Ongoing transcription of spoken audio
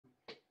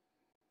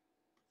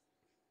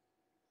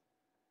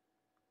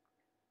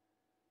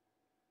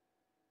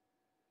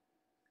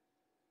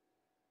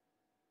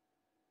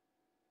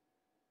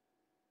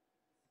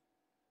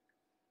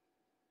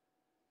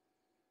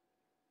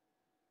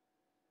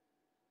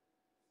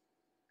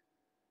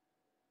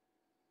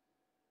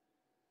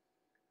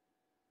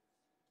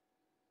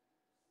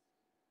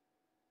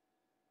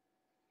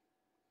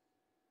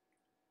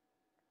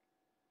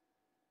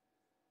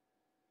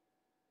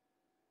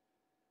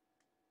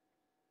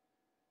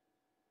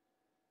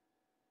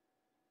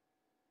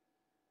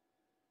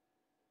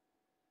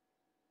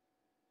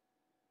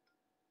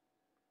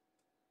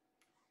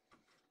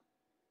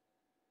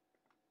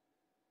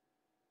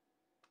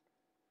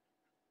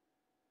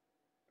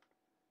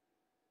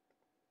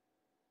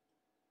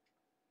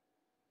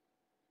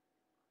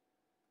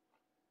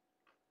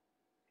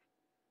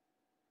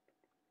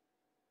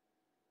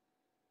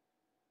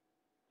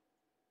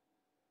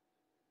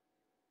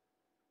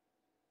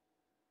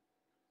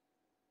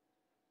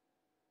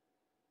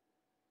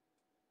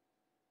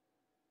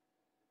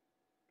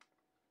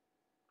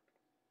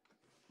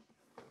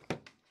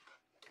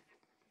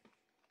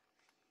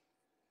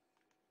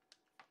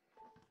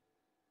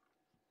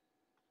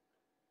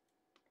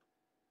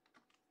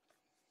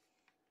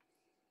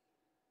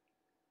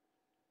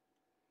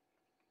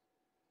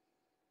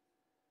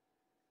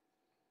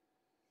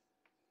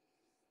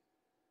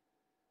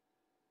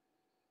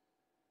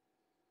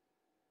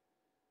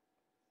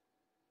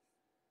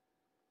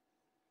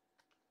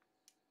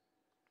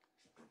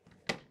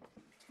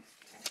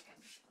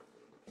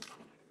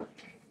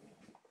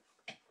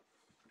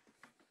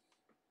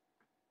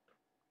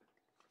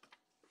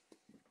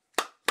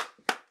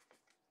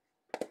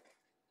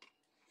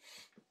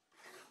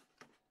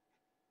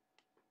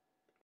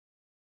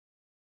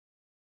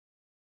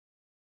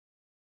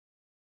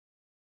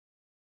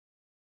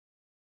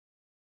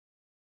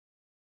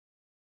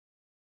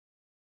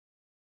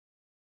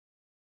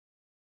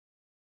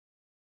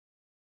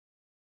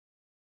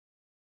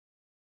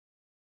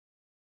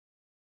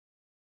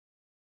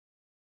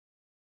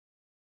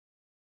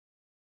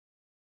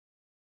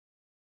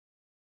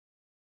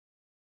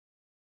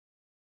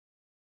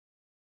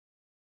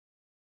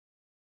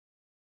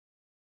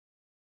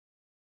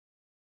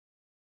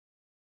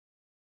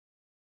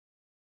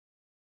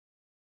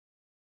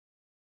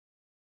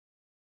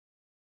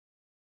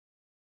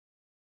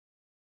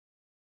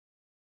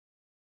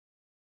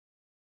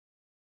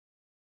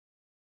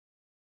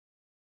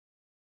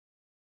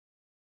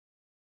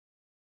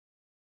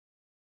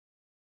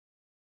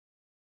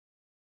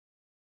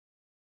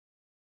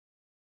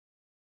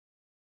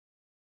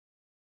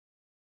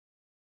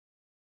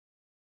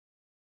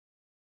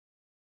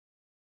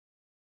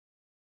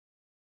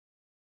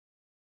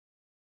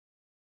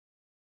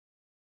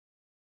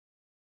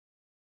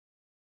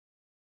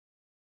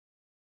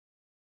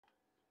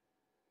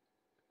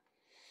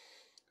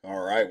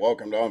All right,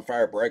 welcome to On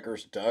Fire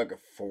Breakers. Doug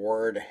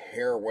Ford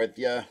here with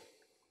you.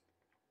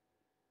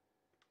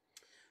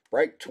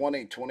 Break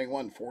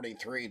 2021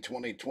 43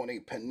 2020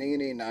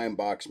 Panini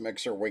 9-box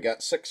mixer. We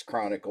got 6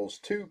 Chronicles,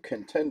 2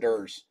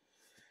 Contenders,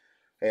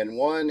 and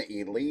 1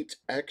 Elite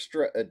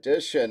Extra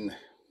Edition.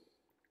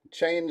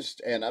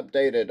 Changed and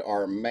updated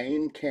our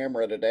main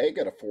camera today.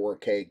 Got a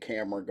 4K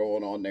camera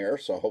going on there,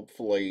 so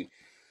hopefully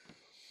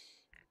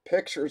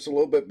picture's a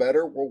little bit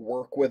better. We'll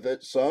work with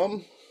it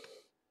some.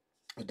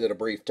 I did a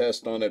brief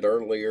test on it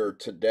earlier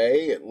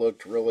today. It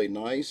looked really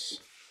nice.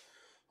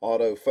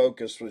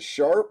 Autofocus was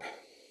sharp.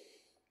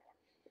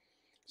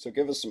 So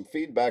give us some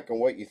feedback on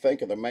what you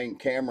think of the main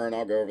camera, and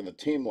I'll go over the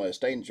team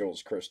list.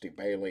 Angels, Christy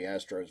Bailey.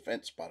 Astros,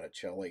 Vince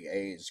Botticelli.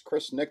 A's,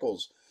 Chris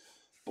Nichols.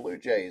 Blue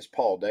Jays,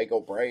 Paul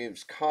Daigle.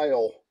 Braves,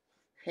 Kyle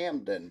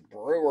Hamden.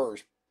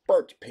 Brewers,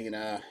 Bert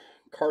Pena.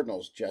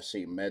 Cardinals,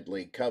 Jesse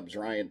Medley. Cubs,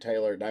 Ryan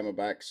Taylor.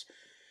 Diamondbacks,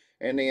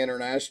 in the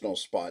international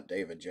spot,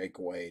 David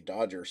Jakeway.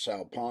 Dodgers,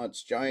 Sal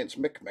Ponce. Giants,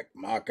 Mick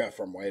McMaka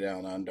from way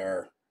down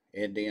under.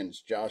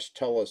 Indians, Josh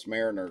Tullis.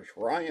 Mariners,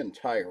 Ryan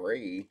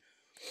Tyree.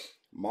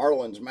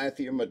 Marlins,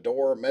 Matthew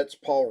Medor. Mets,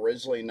 Paul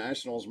Risley.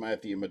 Nationals,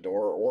 Matthew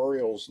Medor.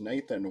 Orioles,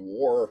 Nathan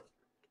War.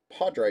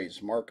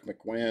 Padres, Mark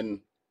McWinn.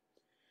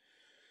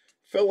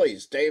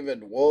 Phillies,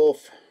 David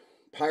Wolf.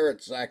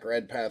 Pirates, Zach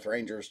Redpath.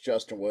 Rangers,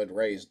 Justin Wood.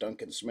 Rays,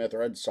 Duncan Smith.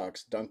 Red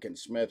Sox, Duncan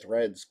Smith.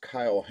 Reds,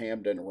 Kyle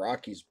Hamden.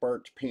 Rockies,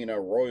 Bert Pena.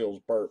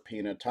 Royals, Bert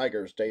Pena.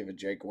 Tigers, David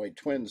Jakeway.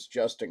 Twins,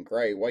 Justin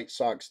Gray. White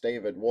Sox,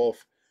 David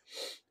Wolf.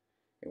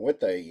 And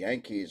with the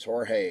Yankees,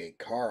 Jorge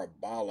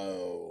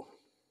Caraballo.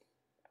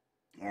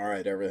 All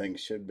right, everything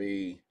should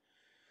be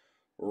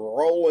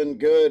rolling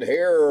good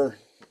here.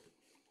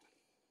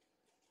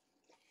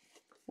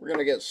 We're going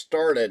to get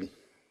started.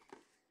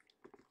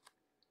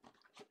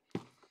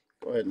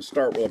 Go ahead and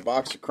start with a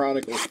box of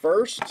Chronicles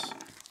first.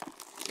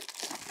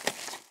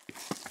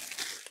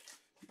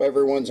 Hope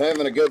everyone's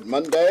having a good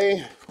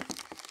Monday.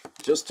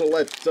 Just to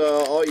let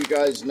all you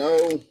guys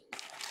know,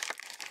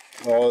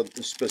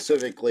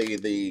 specifically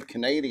the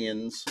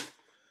Canadians,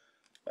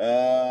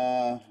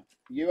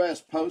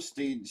 U.S.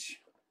 postage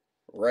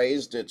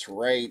raised its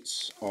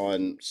rates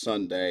on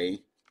Sunday,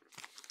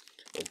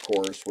 of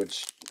course,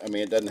 which, I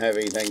mean, it doesn't have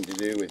anything to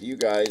do with you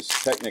guys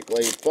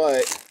technically,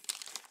 but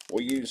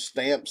we use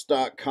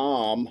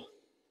stamps.com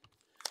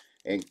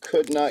and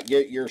could not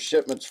get your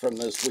shipments from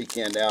this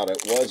weekend out.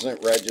 It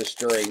wasn't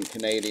registering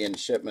Canadian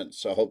shipments,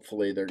 so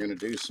hopefully they're going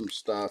to do some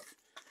stuff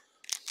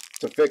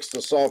to fix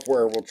the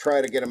software. We'll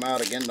try to get them out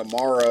again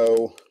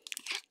tomorrow.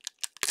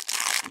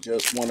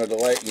 Just wanted to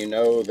let you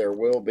know there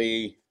will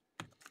be,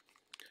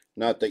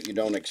 not that you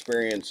don't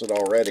experience it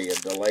already, a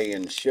delay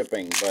in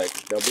shipping,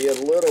 but there'll be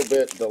a little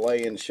bit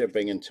delay in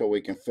shipping until we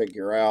can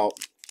figure out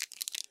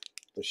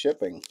the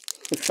shipping.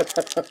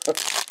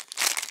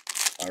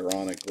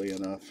 Ironically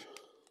enough.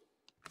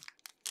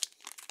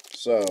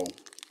 So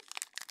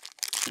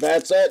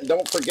that's it.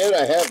 Don't forget,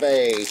 I have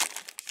a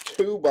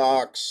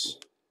 2-box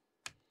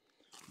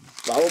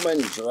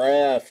Bowman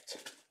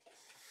Draft.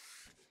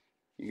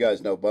 You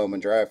guys know Bowman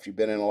Draft. You've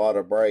been in a lot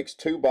of breaks.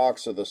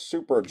 2-box of the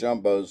Super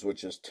Jumbos,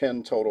 which is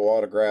 10 total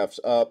autographs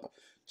up.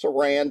 It's a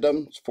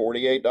random. It's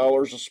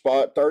 $48 a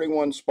spot.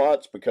 31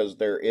 spots because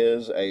there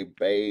is a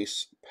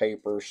base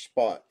paper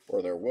spot,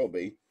 or there will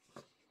be.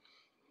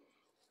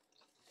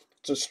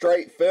 It's a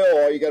straight fill.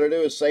 All you got to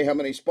do is say how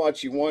many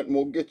spots you want, and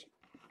we'll get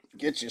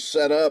you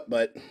set up.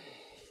 But,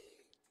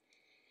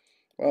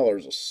 well,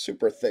 there's a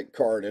super thick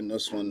card in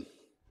this one.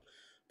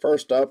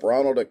 First up,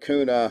 Ronald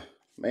Acuna,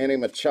 Manny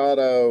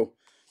Machado,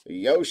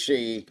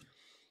 Yoshi,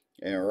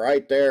 and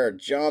right there,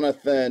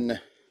 Jonathan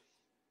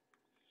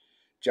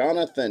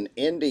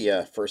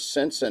India for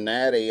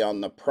Cincinnati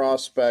on the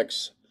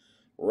Prospects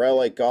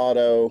Relic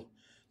Auto.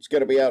 It's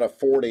going to be out of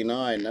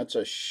 49. That's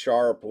a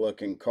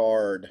sharp-looking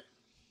card.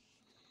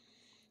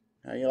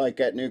 How you like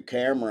that new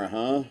camera,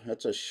 huh?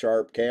 That's a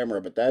sharp camera,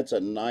 but that's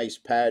a nice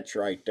patch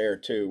right there,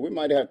 too. We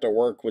might have to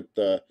work with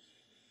the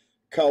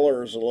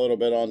colors a little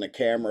bit on the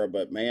camera,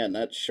 but man,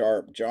 that's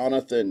sharp.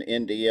 Jonathan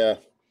India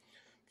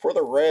for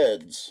the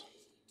Reds.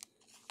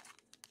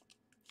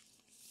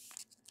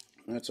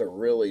 That's a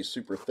really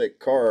super thick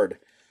card.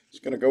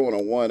 It's going to go in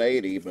a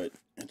 180, but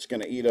it's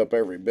going to eat up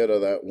every bit of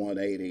that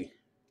 180.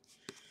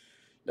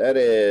 That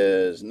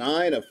is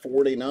 9 of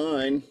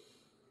 49.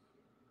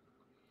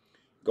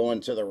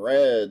 Going to the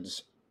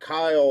Reds,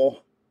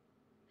 Kyle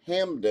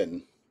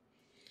Hamden.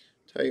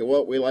 Tell you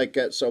what, we like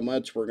that so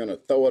much, we're going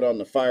to throw it on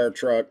the fire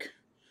truck,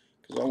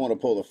 because I want to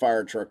pull the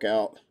fire truck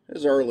out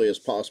as early as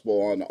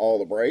possible on all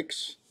the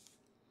breaks.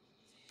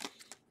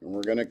 And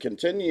we're going to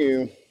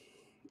continue.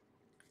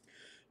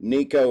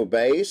 Nico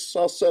base.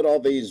 I'll set all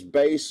these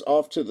base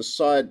off to the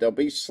side. They'll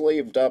be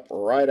sleeved up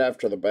right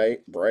after the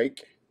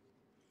break.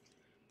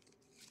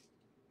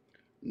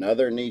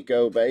 Another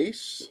Nico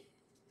base.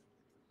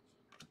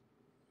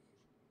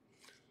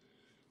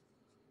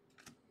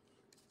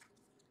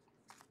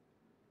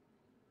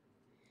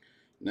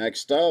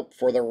 Next up,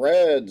 for the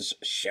Reds,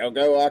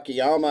 Shogo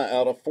Akiyama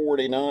out of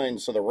 49.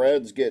 So the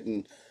Reds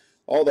getting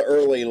all the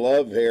early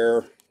love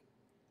here.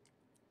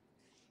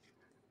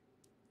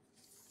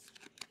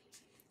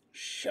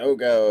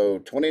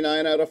 Shogo,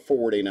 29 out of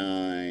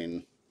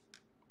 49.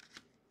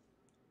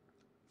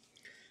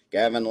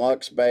 Gavin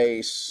Lux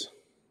base.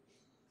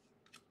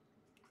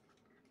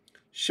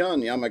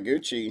 Shun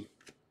Yamaguchi.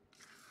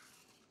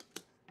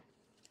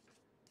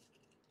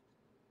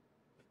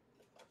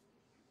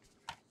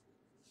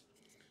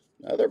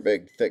 Another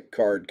big, thick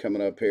card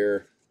coming up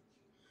here.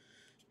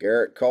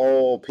 Garrett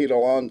Cole, Pete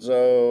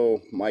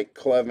Alonso, Mike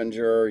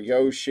Clevenger,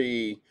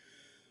 Yoshi,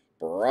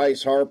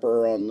 Bryce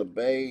Harper on the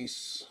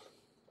base.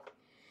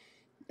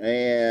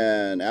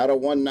 And out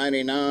of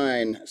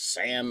 199,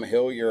 Sam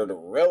Hilliard,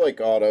 relic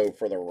auto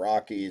for the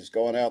Rockies.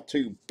 Going out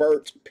to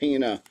Bert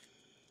Pena.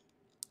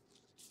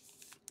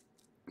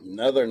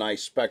 Another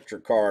nice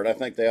Spectra card. I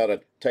think they ought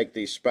to take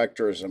these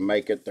Spectras and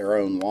make it their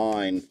own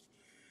line.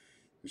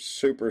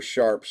 Super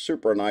sharp,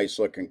 super nice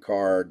looking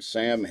card.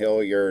 Sam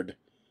Hilliard,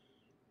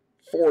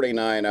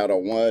 49 out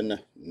of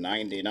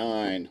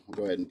 199. We'll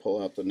go ahead and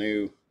pull out the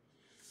new.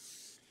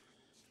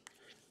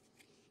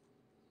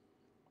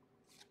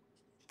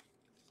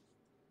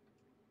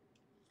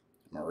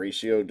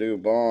 Mauricio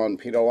Dubon,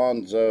 Pete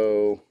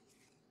Alonso,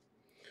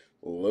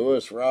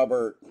 Lewis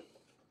Robert.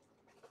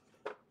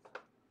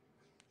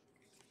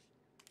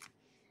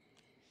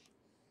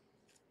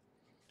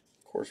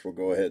 Of course, we'll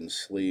go ahead and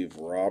sleeve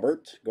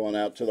Robert. Going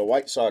out to the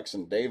White Sox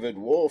and David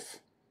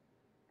Wolf.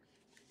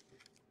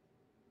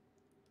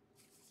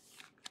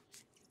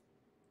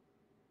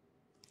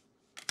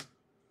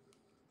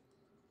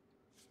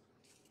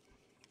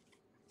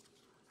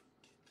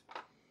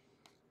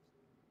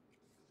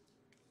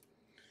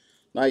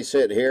 Nice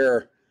hit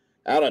here.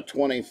 Out of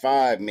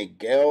 25,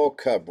 Miguel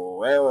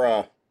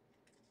Cabrera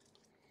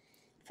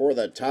for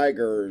the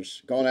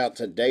Tigers. Going out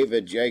to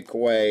David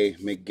Jakeway.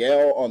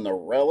 Miguel on the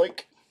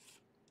relic.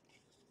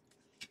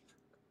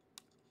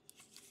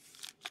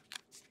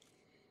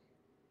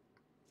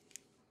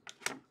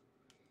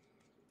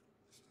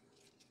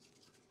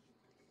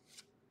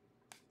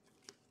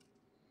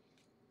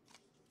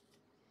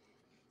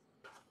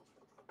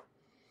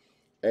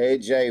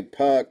 AJ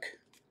Puck.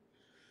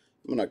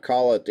 I'm going to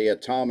call it the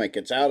Atomic.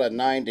 It's out of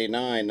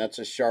 99. That's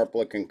a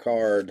sharp-looking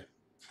card.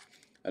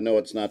 I know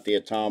it's not the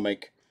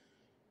Atomic.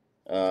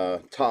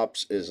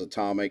 Topps is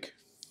Atomic.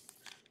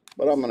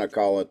 But I'm going to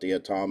call it the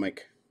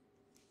Atomic.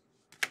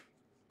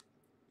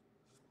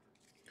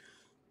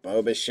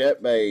 Bo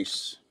Bichette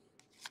base.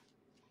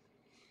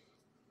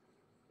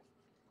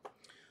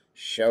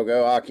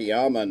 Shogo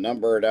Akiyama,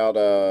 numbered out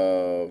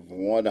of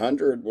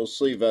 100. We'll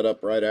sleeve that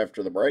up right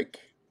after the break.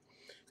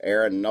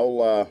 Aaron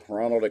Nola,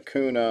 Ronald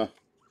Acuna.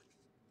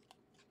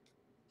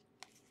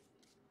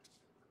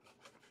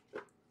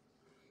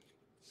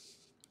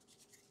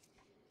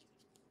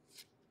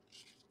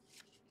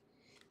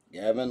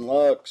 Gavin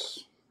Lux.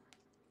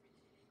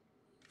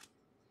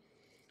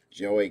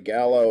 Joey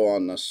Gallo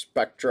on the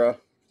Spectra.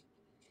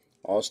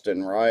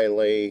 Austin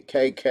Riley,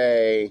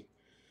 KK,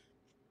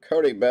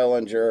 Cody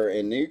Bellinger,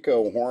 and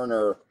Nico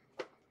Horner.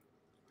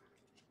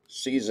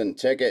 Season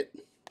ticket.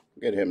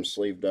 Get him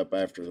sleeved up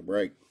after the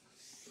break.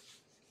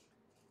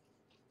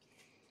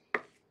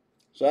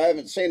 So I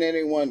haven't seen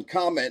anyone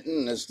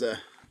commenting. Is the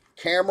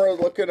camera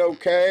looking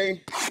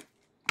okay?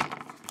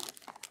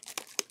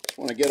 Just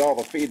want to get all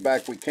the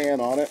feedback we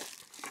can on it.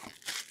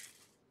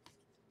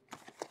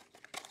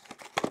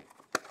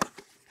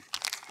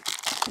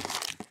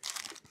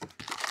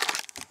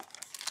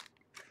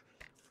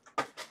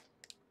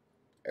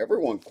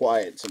 Everyone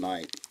quiet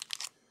tonight.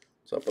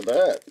 What's up with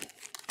that?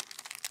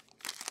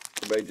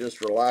 Everybody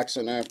just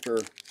relaxing after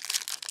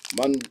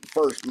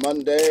first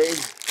Monday.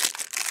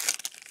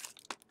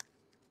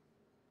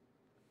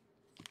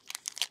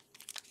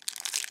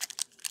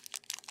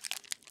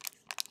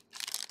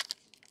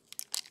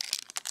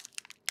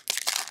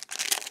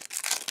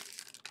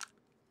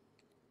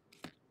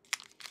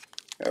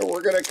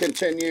 We're going to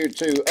continue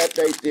to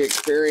update the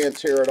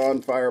experience here at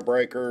On Fire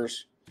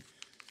Breakers.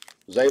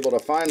 Was able to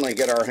finally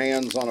get our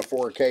hands on a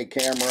 4K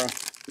camera.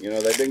 You know,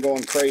 they've been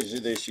going crazy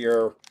this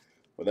year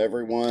with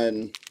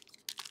everyone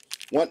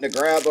wanting to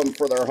grab them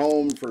for their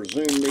home for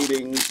Zoom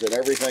meetings and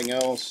everything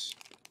else.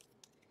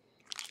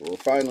 So we're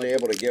finally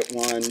able to get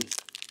one.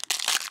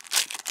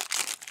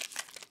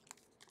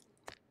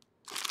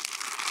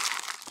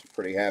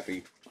 Pretty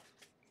happy.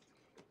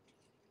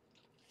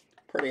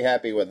 Pretty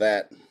happy with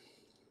that.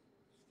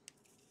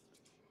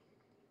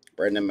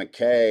 Brendan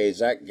McKay,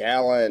 Zach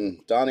Gallen,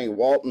 Donnie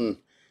Walton,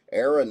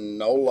 Aaron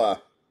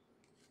Nola.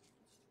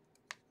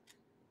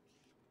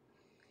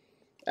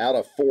 Out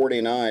of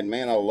 49.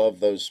 Man, I love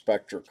those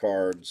Spectra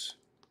cards.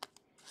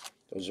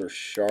 Those are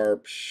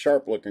sharp,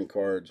 sharp looking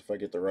cards. If I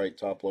get the right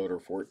top loader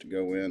for it to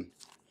go in.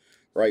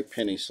 Right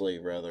penny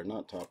sleeve, rather,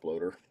 not top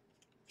loader.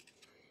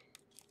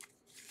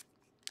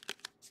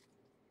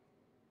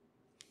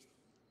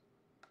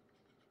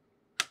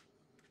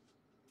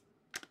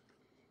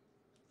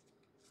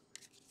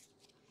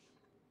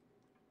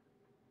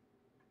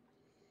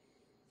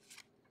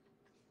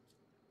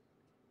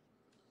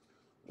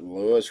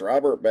 Lewis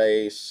Robert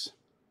base.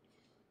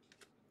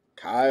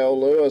 Kyle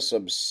Lewis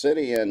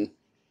Obsidian.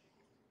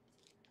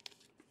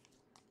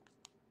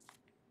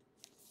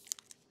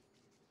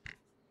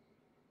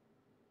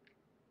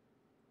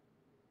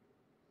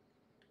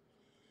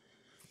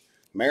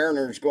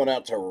 Mariners going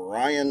out to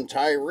Ryan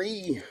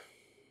Tyree.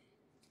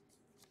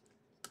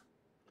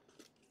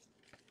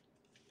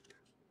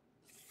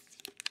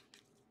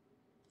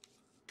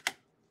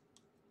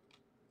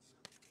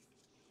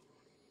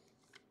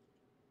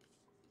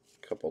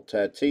 Couple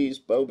Tatis,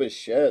 Bo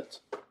Bichette.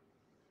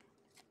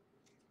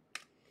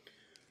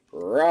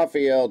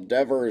 Rafael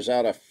Devers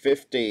out of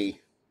 50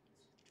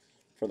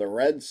 for the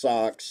Red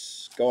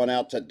Sox. Going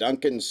out to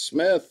Duncan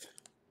Smith.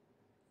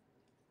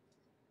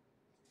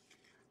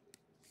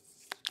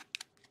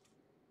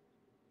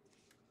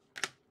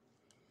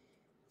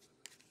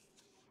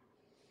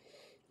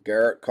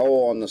 Garrett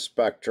Cole on the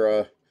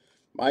Spectra.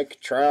 Mike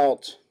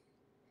Trout.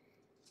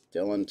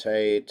 Dylan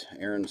Tate.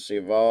 Aaron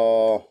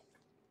Seval.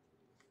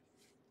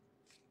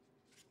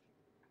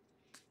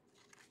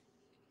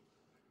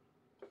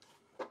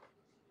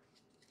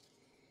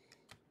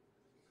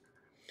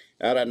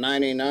 Out of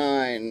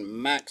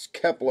 99, Max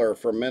Kepler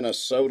from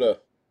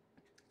Minnesota.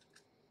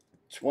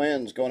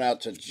 Twins going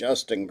out to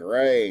Justin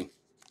Gray.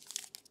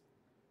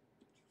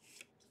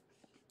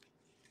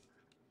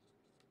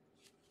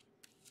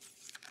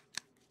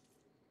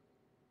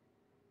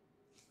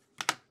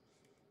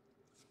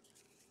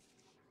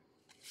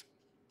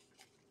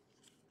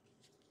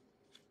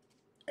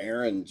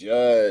 Aaron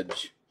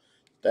Judge.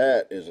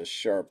 That is a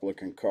sharp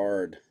looking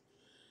card.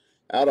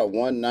 Out of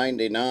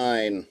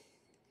 199.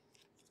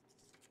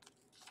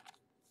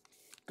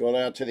 Going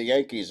out to the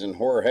Yankees and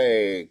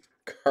Jorge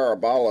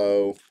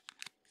Caraballo.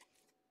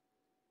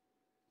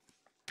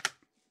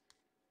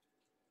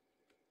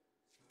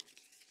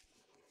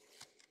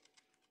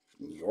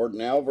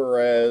 Jordan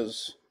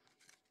Alvarez.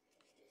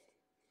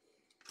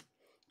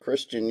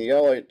 Christian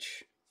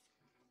Yelich.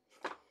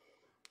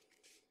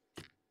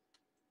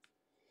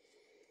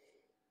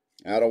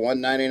 Out of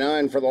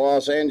 199 for the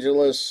Los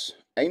Angeles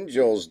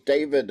Angels,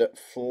 David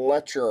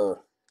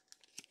Fletcher.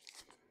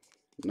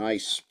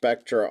 Nice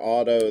Spectra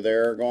auto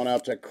there. Going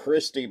out to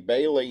Christy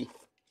Bailey.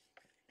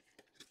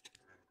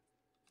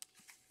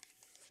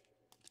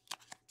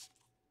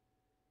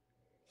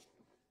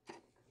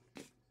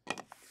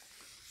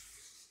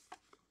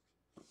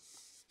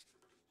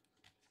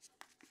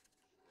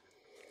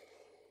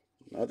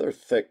 Another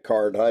thick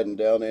card hiding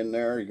down in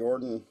there.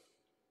 Jordan.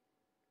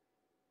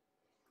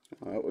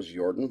 That was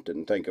Jordan.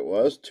 Didn't think it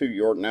was. 2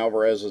 Jordan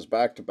Alvarez's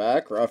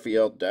back-to-back.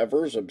 Rafael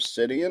Devers,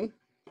 Obsidian.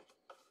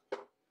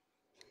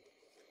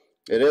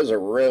 It is a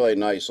really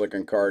nice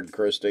looking card,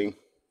 Christy.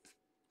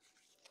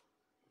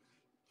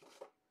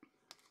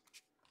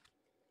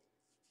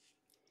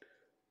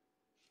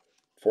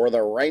 For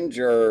the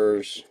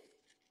Rangers,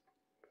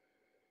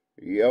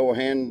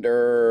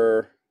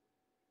 Yohander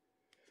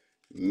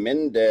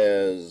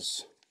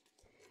Mendez.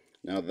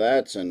 Now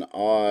that's an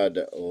odd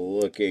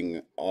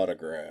looking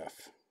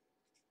autograph.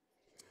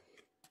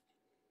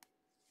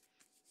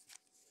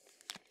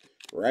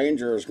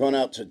 Rangers going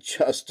out to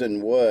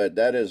Justin Wood.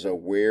 That is a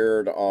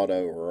weird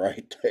auto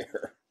right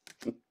there.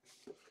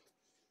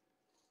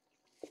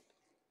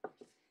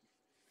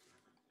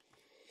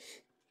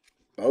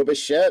 Bo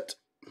Bichette.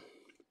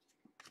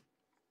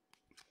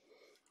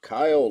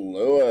 Kyle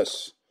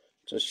Lewis.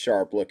 Just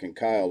sharp looking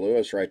Kyle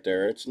Lewis right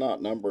there. It's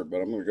not numbered, but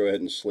I'm going to go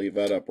ahead and sleeve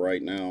that up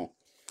right now.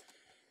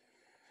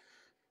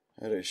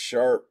 That is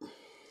sharp.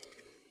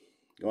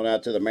 Going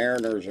out to the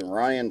Mariners and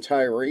Ryan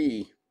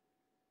Tyree.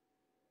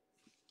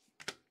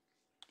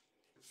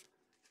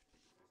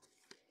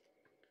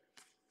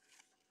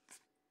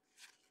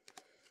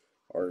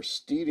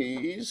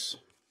 Aristides.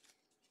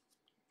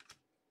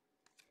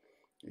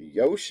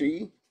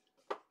 Yoshi.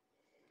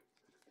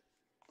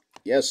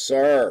 Yes,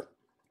 sir.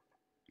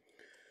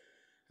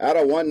 Out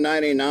of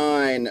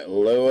 199,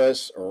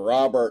 Lewis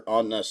Robert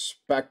on the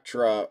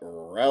Spectra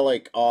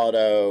Relic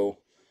Auto.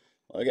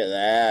 Look at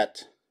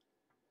that.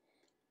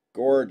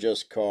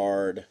 Gorgeous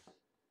card.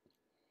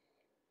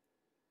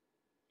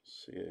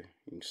 See, you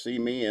can see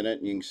me in it,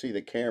 and you can see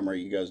the camera.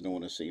 You guys don't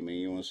want to see me.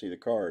 You want to see the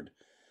card.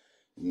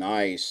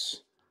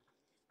 Nice.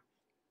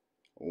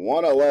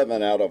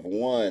 111 out of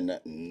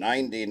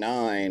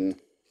 199.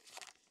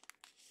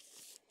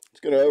 It's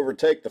going to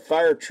overtake the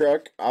fire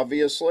truck,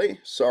 obviously.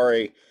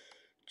 Sorry,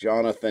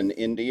 Jonathan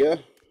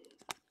India.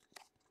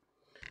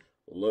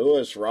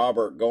 Lewis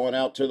Robert going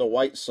out to the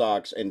White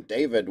Sox and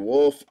David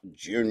Wolf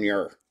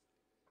Jr.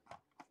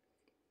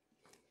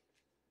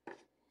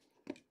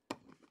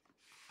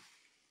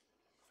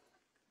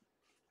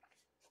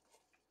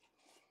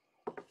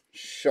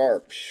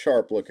 Sharp,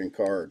 sharp looking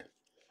card.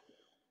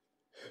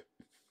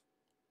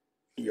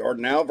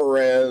 Jordan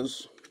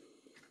Alvarez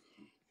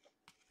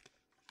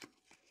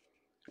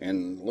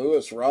and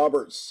Lewis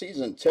Roberts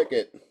season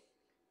ticket.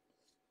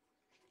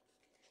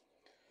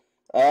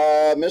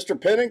 Mr.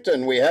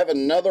 Pennington, we have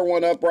another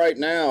one up right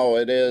now.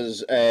 It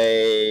is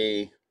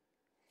a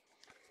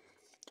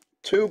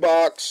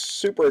 2-box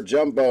Super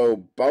Jumbo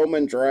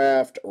Bowman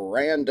Draft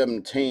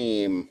Random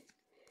Team.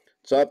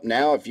 It's up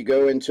now. If you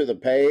go into the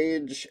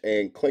page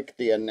and click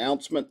the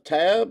announcement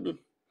tab,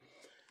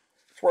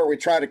 it's where we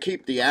try to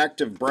keep the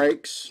active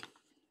breaks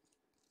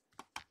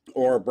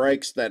or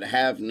breaks that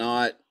have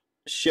not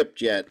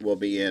shipped yet will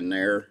be in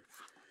there.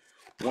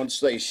 Once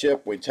they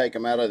ship, we take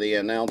them out of the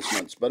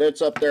announcements. But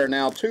it's up there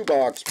now.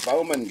 2-box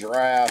Bowman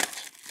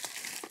Draft.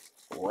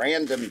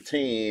 Random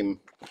team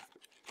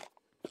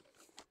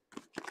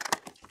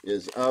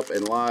is up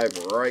and live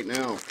right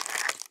now.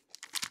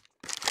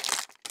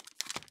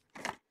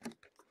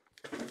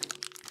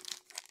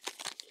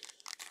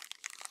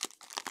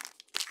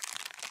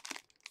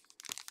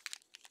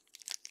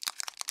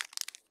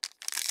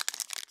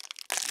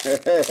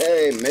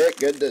 Hey, Mick,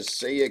 good to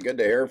see you. Good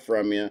to hear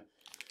from you.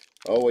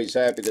 Always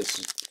happy to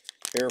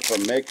hear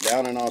from Mick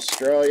down in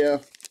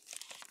Australia.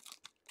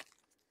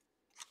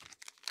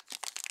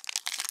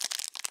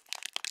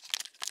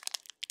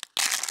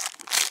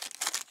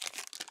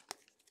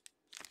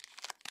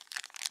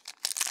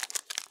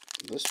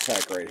 This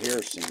pack right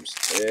here seems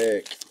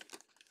thick.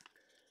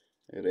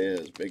 It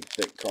is. Big,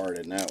 thick card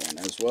in that one.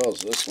 As well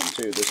as this one,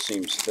 too. This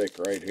seems thick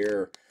right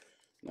here.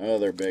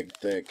 Another big,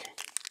 thick.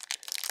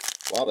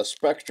 A lot of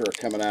Spectra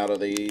coming out of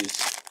these.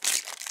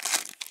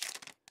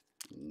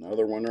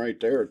 Another one right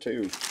there,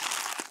 too.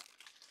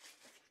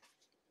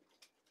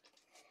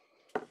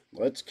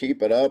 Let's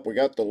keep it up. We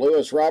got the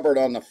Lewis Robert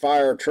on the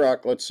fire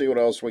truck. Let's see what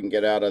else we can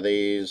get out of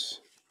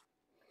these.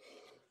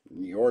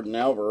 Jordan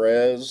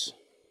Alvarez.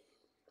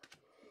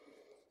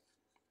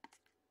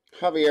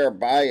 Javier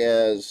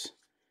Baez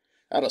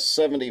out of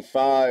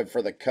 75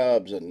 for the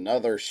Cubs.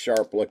 Another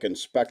sharp-looking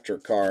Spectra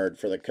card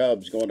for the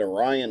Cubs going to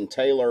Ryan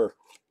Taylor.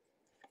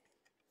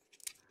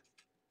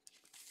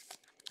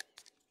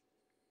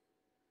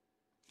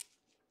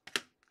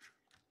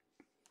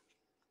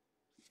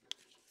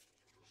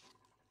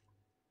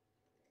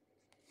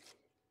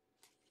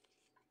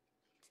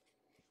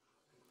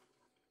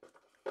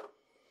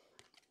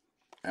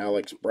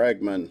 Alex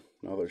Bregman,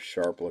 another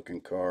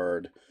sharp-looking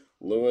card.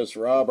 Lewis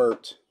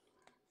Robert.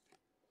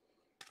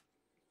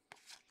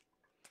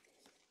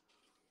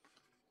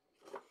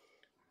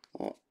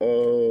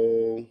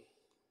 Uh-oh.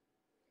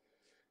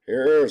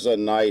 Here's a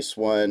nice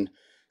one.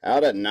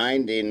 Out of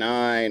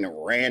 99,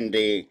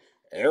 Randy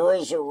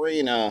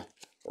Arozarena.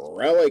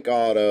 Relic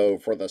auto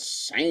for the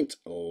St.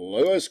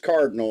 Louis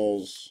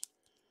Cardinals.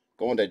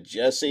 Going to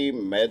Jesse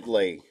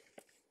Medley.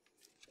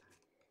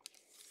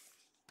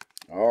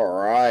 All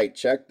right,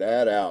 check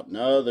that out.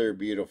 Another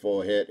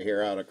beautiful hit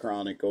here out of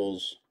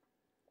Chronicles.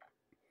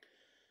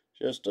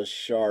 Just a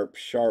sharp,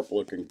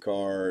 sharp-looking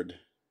card.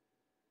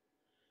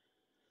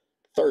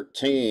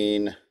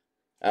 13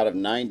 out of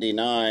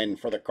 99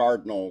 for the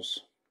Cardinals.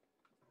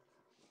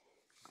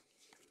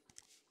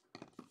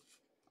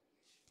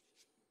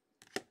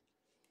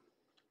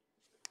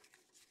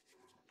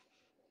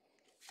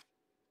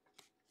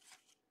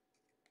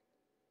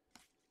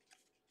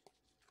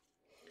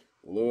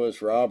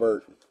 Lewis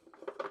Robert.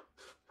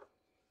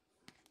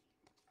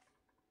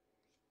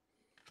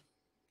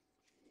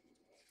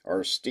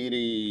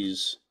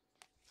 Aristides.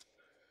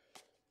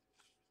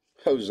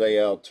 Jose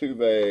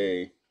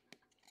Altuve.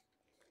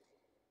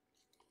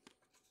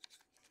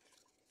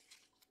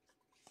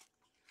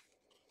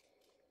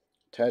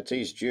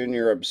 Tatis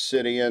Jr.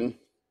 Obsidian.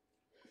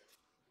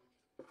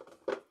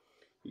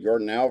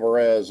 Jordan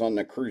Alvarez on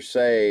the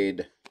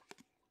Crusade.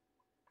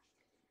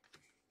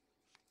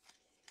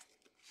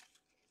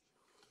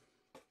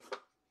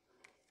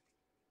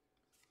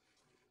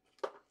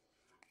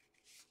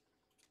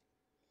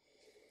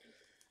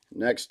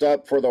 Next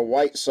up for the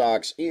White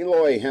Sox,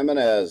 Eloy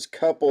Jimenez.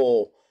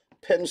 Couple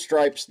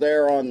pinstripes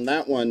there on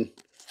that one.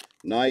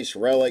 Nice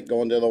relic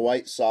going to the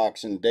White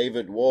Sox. And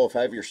David Wolf,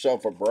 have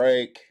yourself a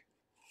break.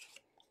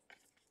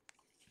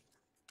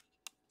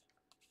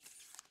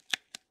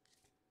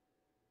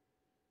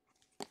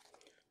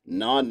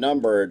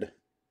 Non-numbered.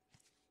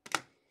 A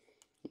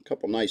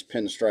couple nice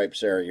pinstripes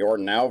there.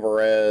 Jordan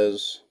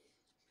Alvarez.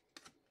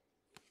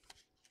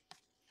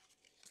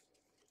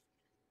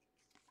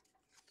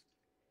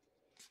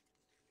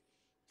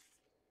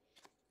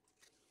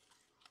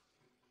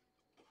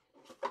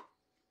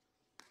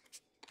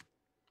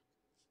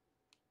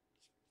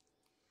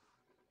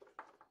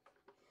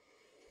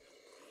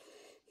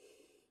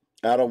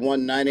 Out of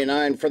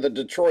 199 for the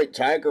Detroit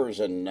Tigers,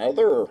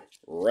 another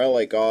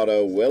relic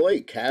auto.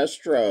 Willie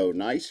Castro.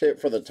 Nice hit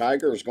for the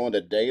Tigers going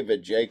to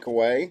David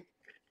Jakeway.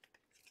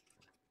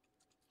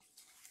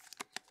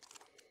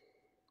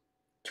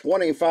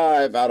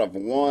 25 out of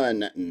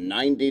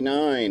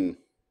 199.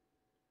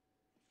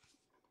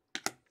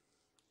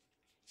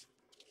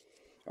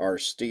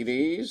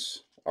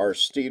 Aristides.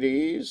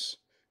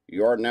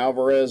 Jordan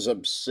Alvarez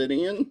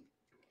Obsidian.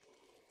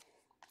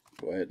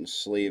 Go ahead and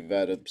sleeve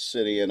that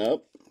Obsidian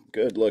up.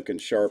 Good looking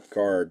sharp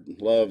card.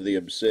 Love the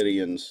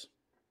Obsidians.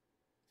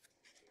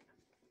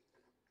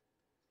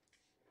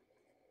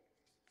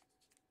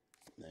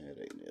 That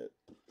ain't it.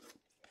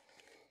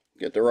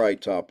 Get the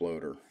right top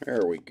loader.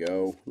 There we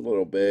go. A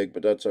little big,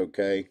 but that's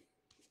okay.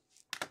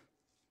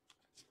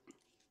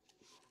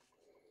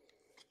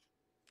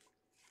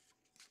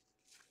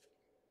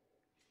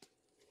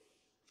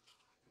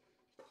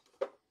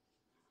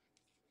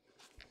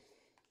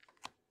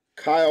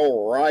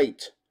 Kyle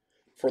Wright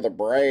for the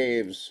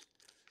Braves.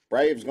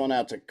 Braves going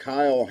out to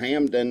Kyle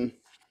Hamden.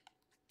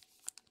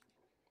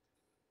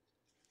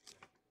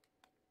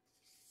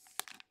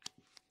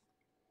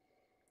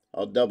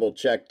 I'll double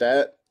check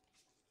that.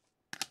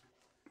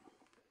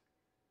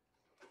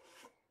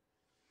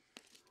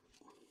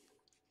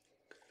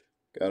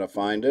 Gotta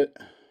find it.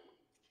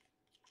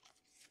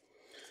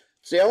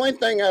 It's the only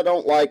thing I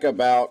don't like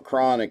about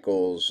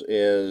Chronicles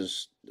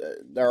is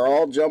they're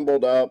all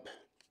jumbled up.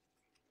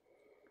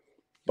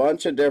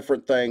 Bunch of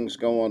different things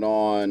going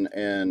on,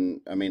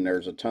 and I mean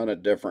there's a ton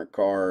of different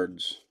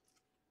cards.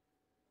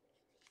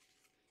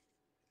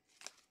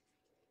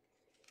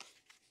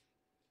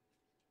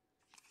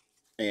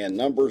 And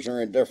numbers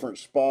are in different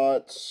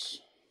spots.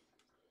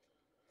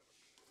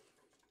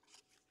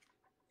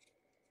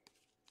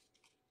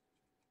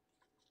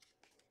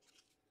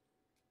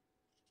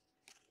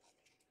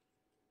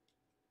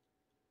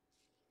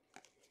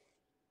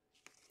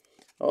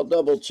 I'll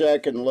double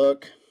check and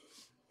look.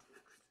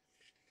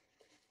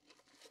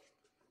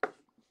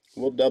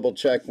 We'll double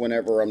check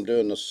whenever I'm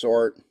doing the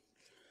sort.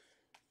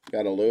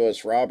 Got a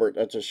Lewis Robert.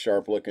 That's a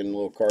sharp looking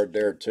little card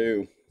there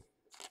too.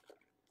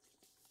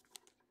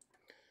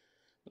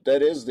 But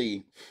that is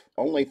the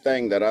only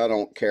thing that I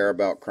don't care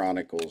about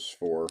Chronicles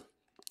for.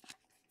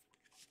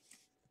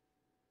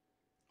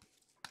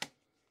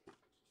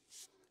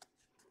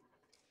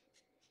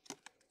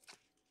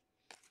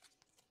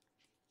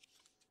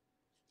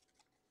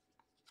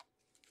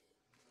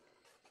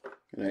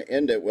 And I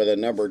end it with a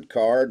numbered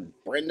card.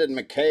 Brendan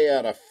McKay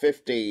out of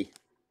 50.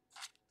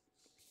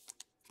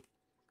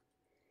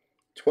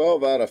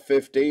 12 out of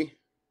 50.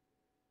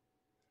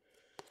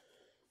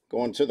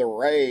 Going to the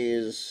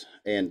Rays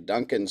and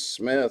Duncan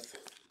Smith.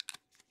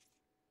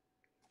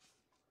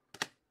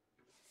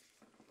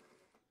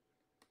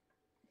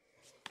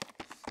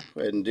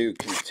 Go ahead and do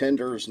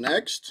contenders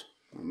next.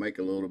 I'll make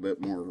a little bit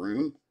more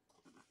room.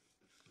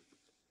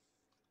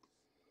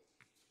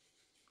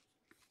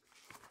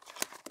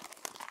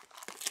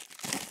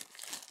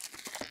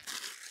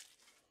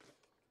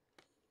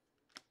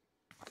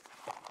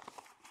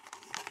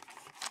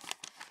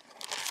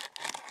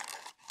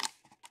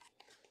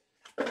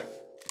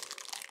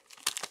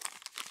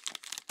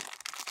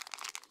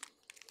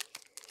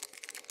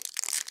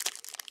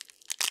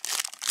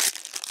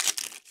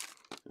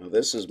 Now,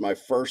 this is my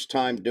first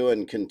time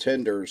doing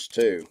contenders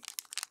too.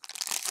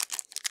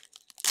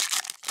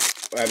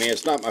 I mean,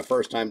 it's not my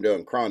first time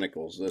doing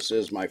Chronicles. This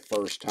is my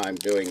first time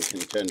doing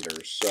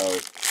contenders. So,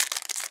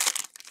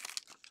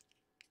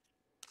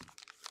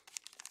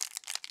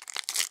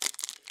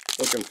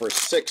 looking for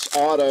 6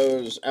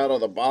 autos out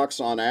of the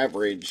box on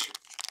average.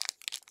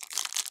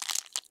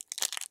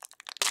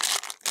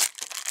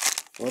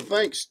 Well,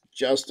 thanks,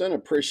 Justin.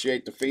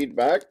 Appreciate the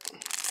feedback.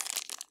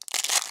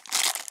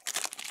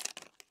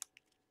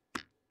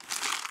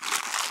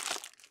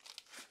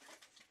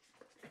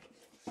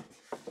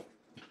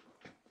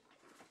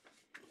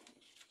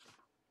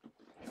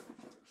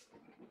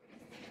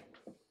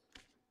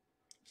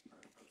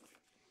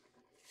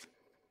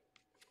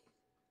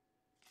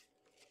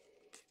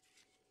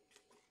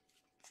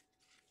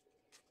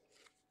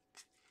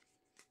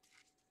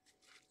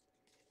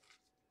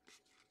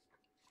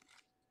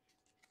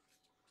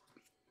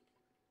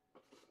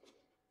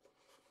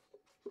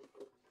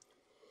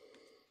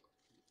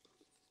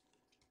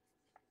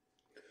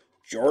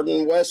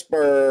 Jordan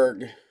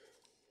Westberg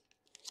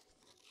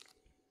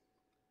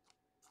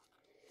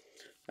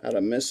out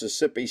of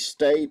Mississippi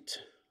State.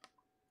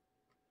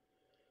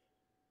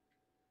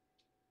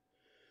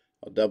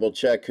 I'll double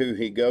check who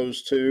he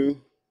goes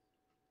to.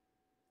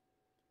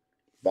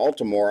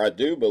 Baltimore, I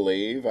do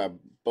believe. I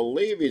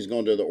believe he's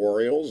going to the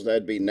Orioles.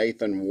 That'd be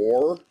Nathan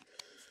War.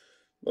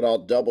 But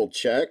I'll double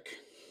check.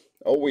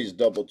 Always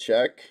double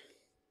check.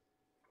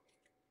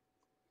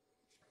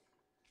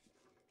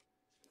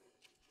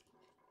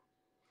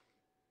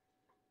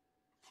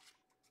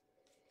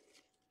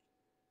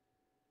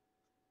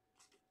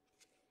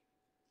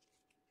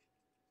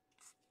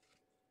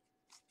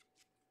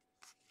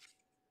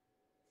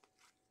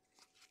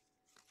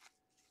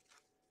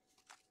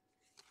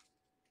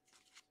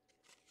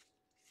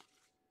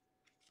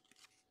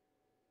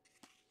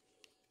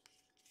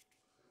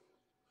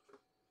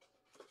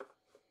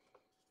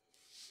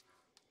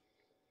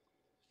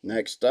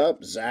 Next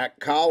up, Zach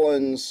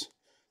Collins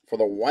for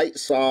the White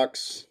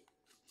Sox.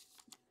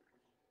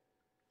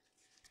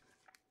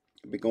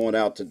 Be going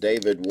out to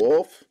David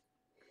Wolf.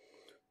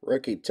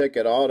 Rookie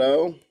ticket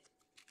auto.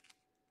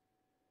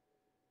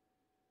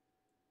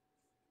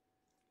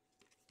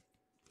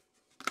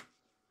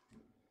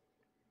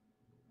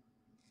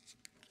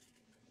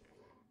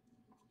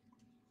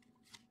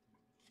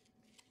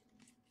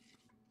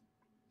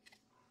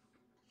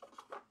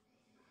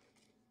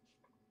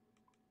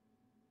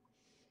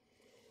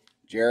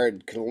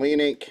 Jared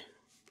Kalenic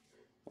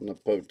on the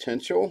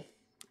potential.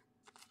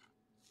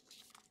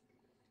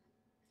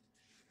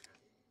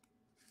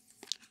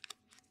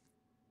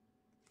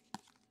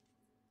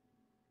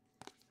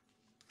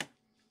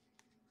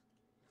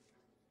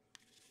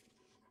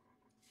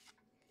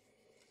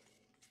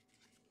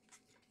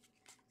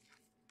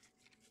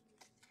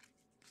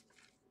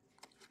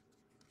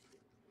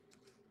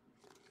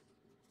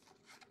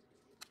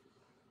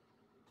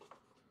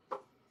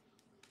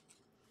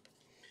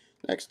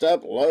 Next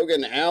up,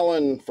 Logan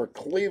Allen for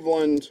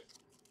Cleveland.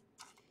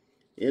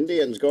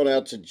 Indians going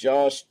out to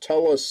Josh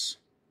Tullis.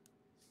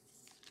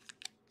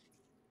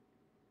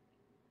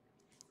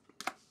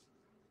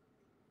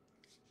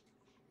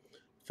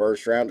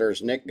 First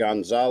rounders, Nick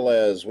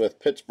Gonzalez with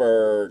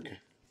Pittsburgh.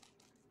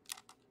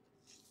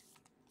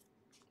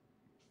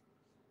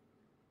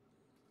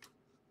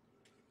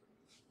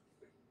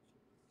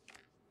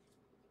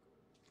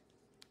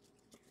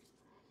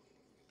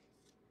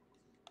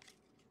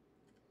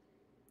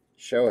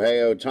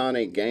 Shohei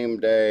Ohtani, game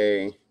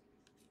day.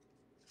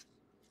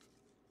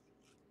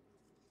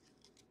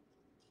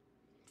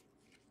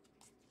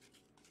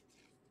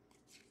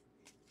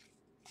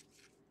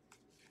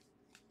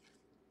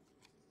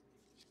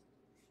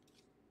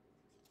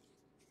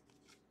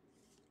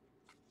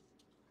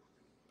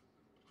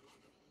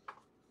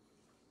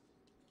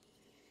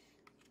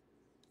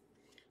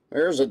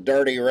 There's a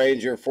dirty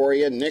Ranger for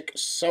you, Nick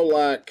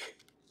Solak.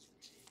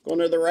 Going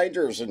to the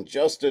Rangers and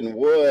Justin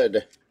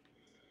Wood.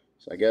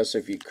 So I guess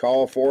if you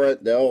call for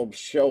it, they'll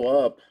show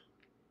up.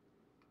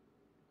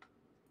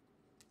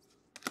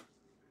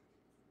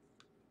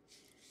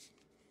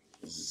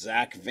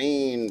 Zach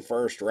Veen,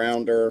 first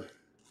rounder.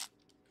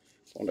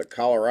 Going to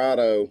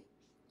Colorado.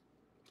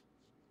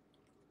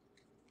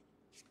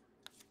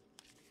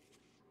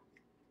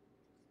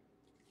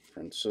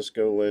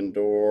 Francisco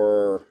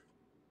Lindor.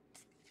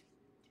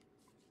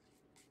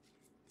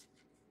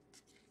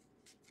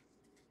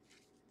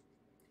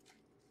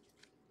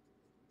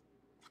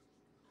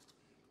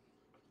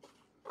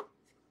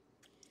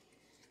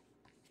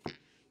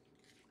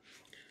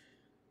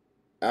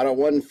 Out of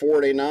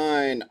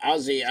 149,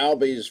 Ozzie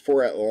Albies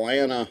for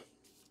Atlanta.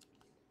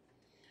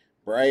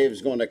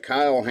 Braves going to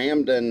Kyle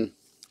Hamden.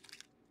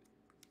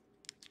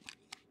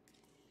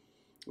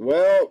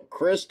 Well,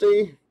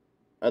 Christy,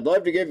 I'd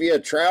love to give you a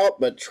Trout,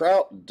 but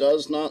Trout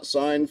does not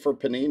sign for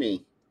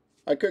Panini.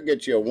 I could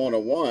get you a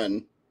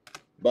 101,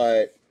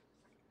 but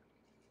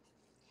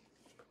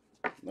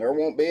there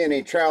won't be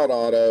any Trout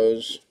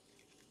autos.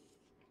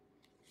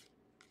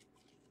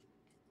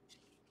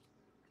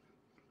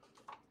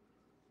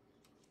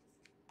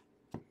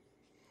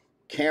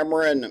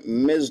 Cameron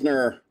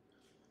Misner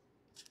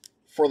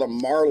for the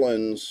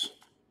Marlins.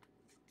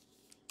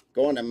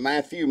 Going to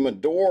Matthew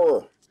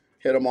Madore.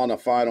 Hit him on a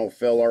final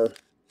filler.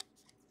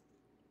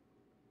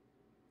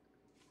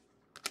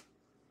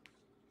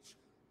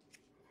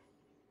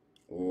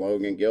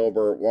 Logan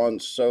Gilbert, Juan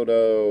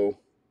Soto,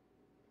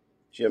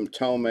 Jim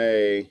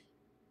Thome,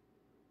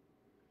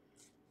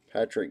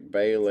 Patrick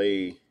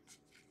Bailey.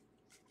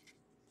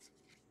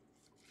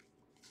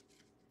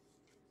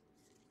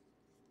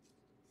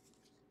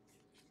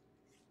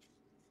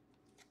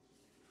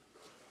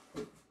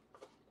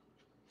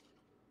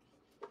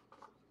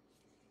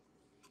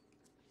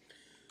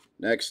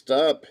 Next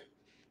up,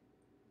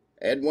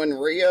 Edwin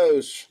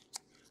Rios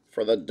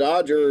for the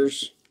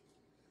Dodgers.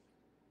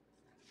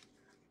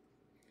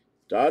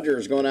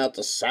 Dodgers going out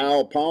to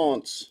Sal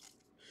Ponce.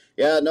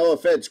 Yeah, no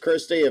offense,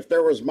 Christy. If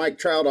there was Mike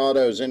Trout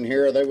autos in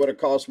here, they would have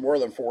cost more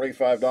than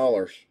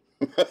 $45.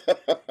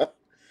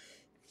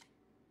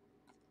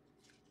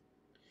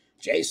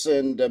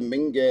 Jason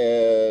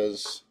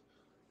Dominguez.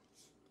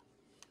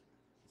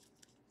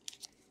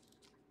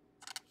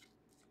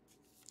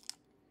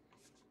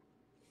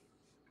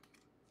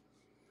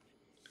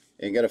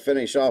 And going to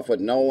finish off with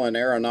Nolan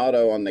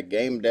Arenado on the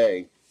game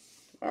day.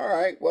 All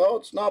right, well,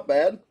 it's not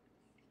bad.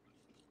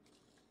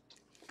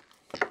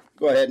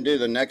 Go ahead and do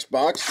the next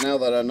box now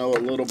that I know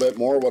a little bit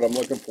more what I'm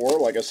looking for.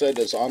 Like I said,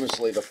 it's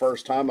honestly the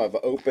first time I've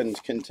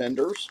opened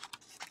contenders.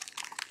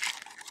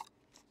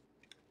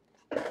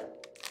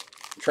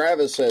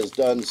 Travis has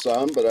done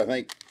some, but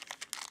I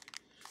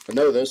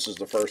know this is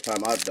the first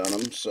time I've done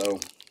them, so.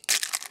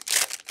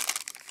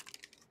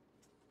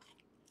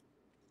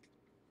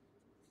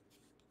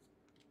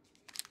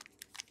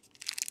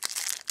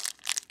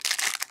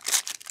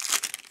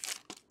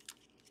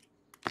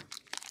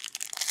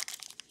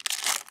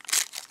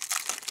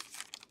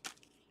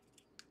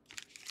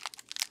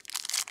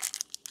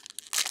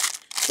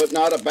 But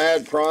not a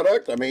bad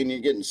product. I mean, you're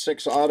getting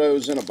 6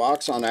 autos in a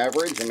box on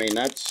average. I mean,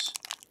 that's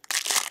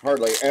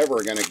hardly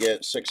ever going to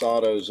get 6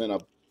 autos in a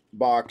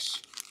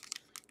box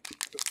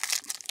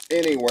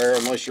anywhere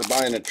unless you're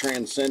buying a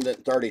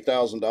transcendent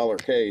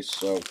 $30,000 case.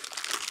 So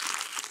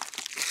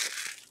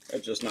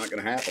that's just not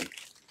going to happen.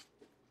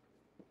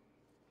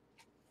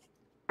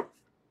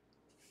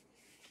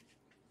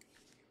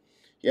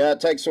 Yeah, it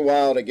takes a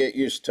while to get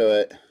used to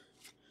it.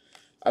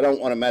 I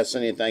don't want to mess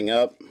anything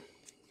up.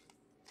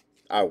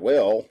 I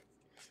will.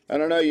 I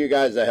don't know you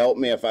guys to help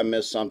me if I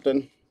miss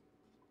something.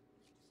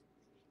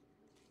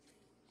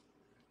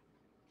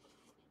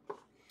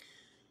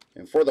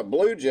 And for the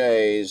Blue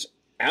Jays,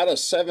 out of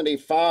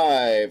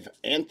 75,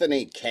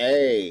 Anthony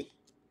K.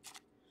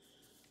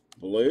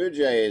 Blue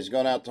Jays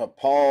going out to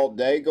Paul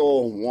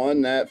Daigle.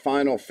 Won that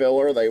final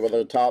filler. They were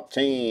the top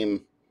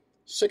team.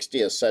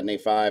 60 of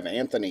 75,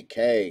 Anthony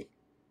K.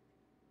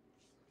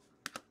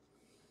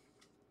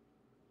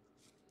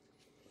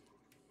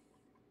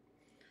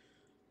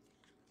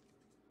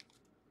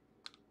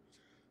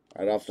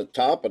 Right off the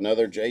top,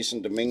 another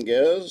Jason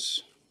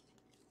Dominguez.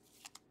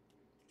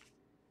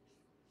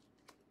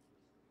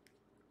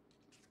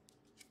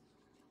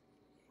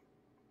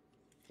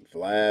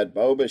 Vlad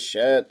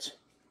Bobichette.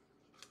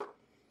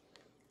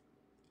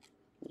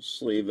 We'll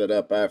sleeve it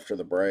up after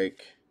the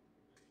break.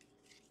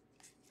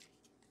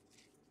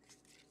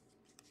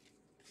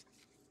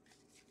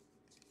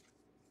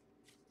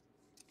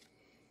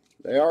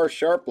 They are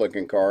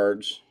sharp-looking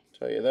cards, I'll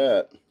tell you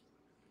that.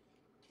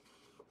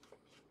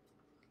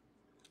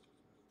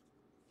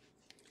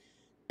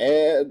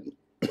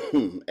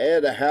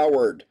 Ed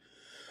Howard.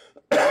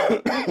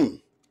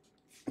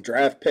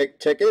 Draft pick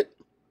ticket.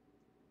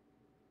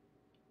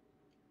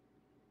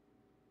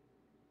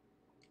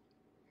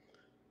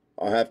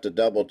 I'll have to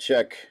double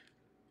check.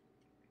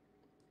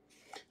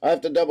 I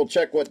have to double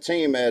check what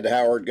team Ed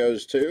Howard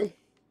goes to.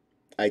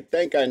 I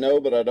think I know,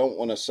 but I don't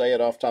want to say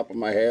it off the top of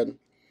my head.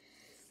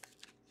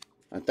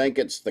 I think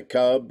it's the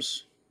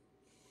Cubs,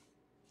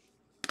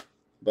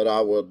 but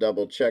I will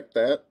double check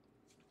that.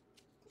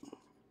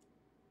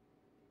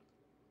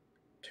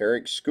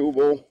 Tarek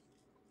Skubal.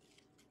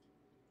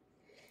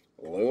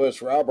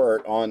 Lewis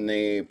Robert on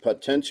the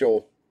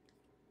potential.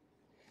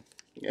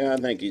 Yeah, I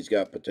think he's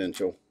got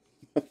potential.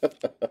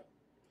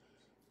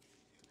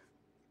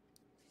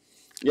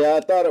 Yeah,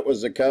 I thought it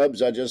was the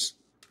Cubs. I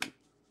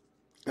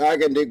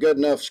can do good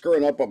enough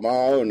screwing up on my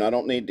own. I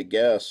don't need to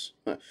guess.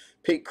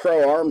 Pete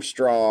Crow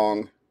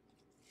Armstrong.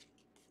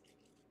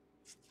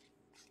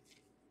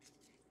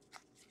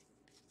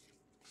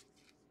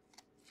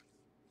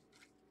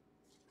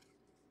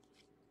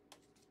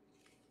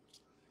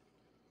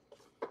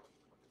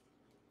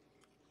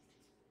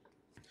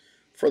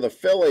 For the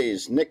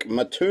Phillies, Nick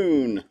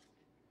Mattoon.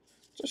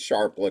 It's a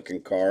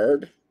sharp-looking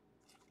card.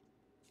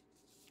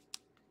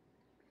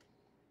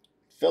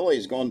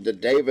 Phillies going to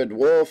David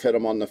Wolf. Hit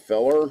him on the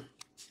filler.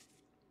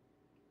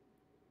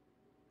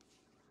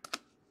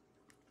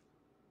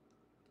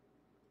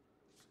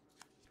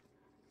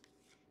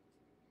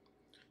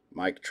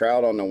 Mike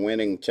Trout on the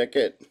winning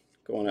ticket.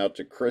 Going out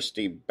to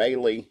Christy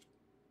Bailey.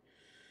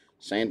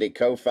 Sandy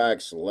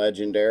Koufax,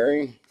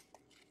 legendary.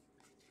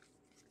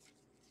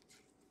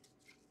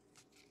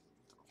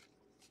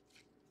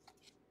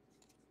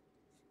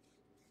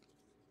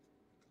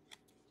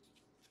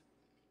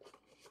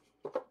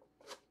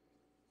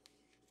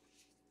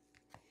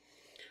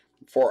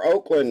 For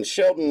Oakland,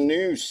 Sheldon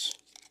Neuse.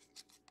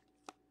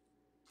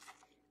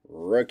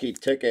 Rookie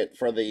ticket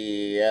for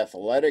the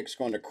Athletics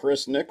going to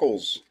Chris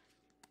Nichols.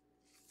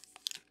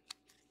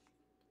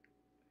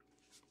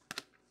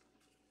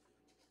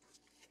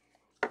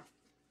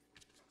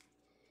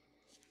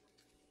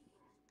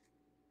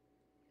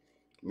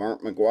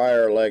 Mark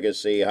McGuire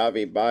legacy.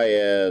 Javi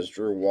Baez,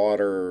 Drew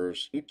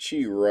Waters,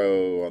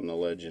 Ichiro on the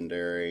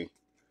legendary.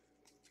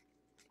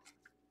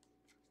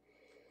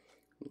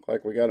 Look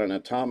like we got an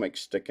atomic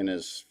sticking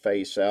his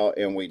face out,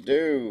 and we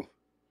do.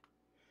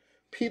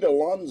 Pete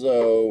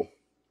Alonso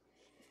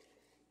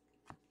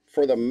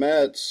for the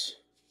Mets.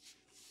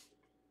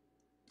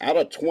 Out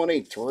of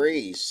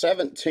 23,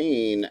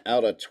 17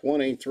 out of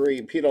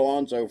 23. Pete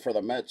Alonso for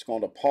the Mets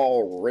going to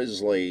Paul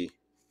Risley.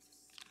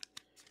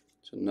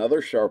 It's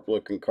another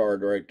sharp-looking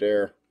card right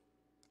there.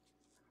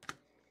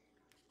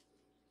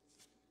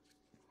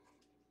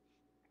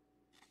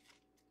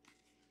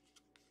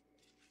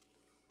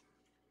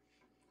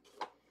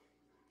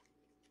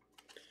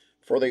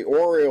 For the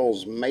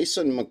Orioles,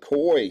 Mason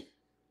McCoy.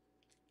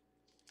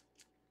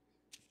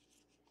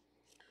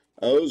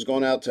 O's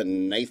going out to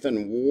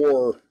Nathan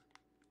War.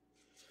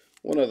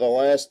 One of the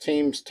last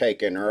teams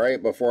taken,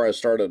 right before I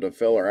started the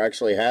filler. I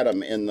actually had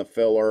him in the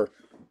filler,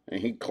 and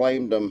he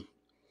claimed him.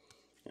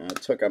 And I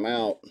took him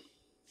out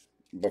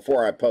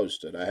before I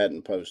posted. I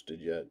hadn't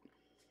posted yet.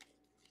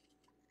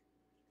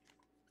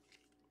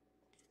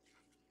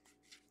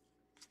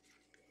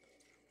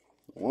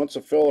 Once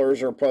the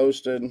fillers are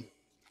posted,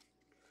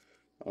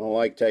 I don't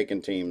like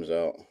taking teams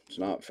out. It's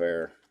not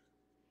fair.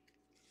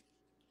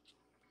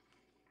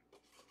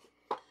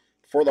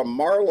 For the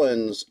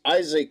Marlins,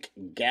 Isaac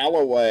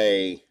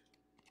Galloway.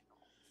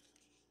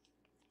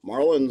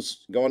 Marlins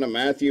going to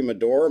Matthew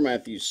Medor.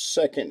 Matthew's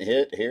second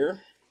hit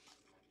here.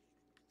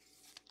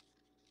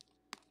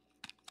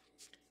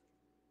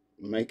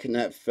 Making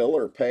that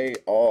filler pay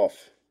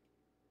off.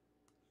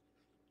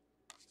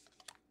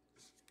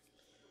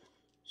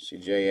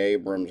 C.J.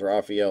 Abrams,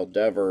 Rafael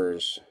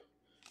Devers,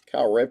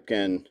 Cal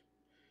Ripken,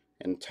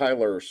 and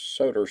Tyler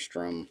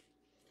Soderstrom.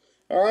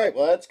 All right,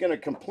 well, that's going to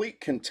complete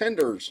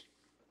contenders.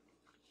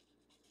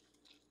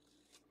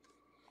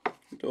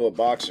 Do a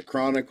box of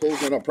Chronicles,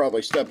 then I'll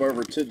probably step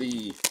over to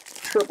the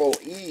Triple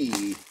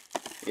E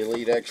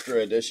Elite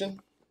Extra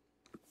Edition.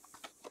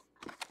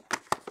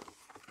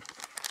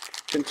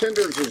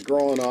 Contenders is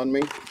growing on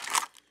me.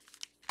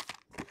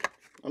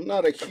 I'm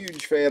not a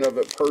huge fan of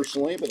it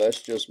personally, but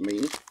that's just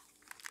me.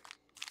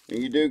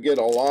 And you do get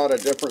a lot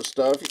of different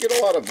stuff. You get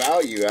a lot of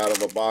value out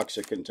of a box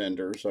of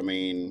Contenders. I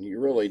mean, you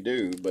really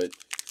do, but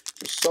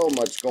there's so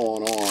much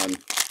going on.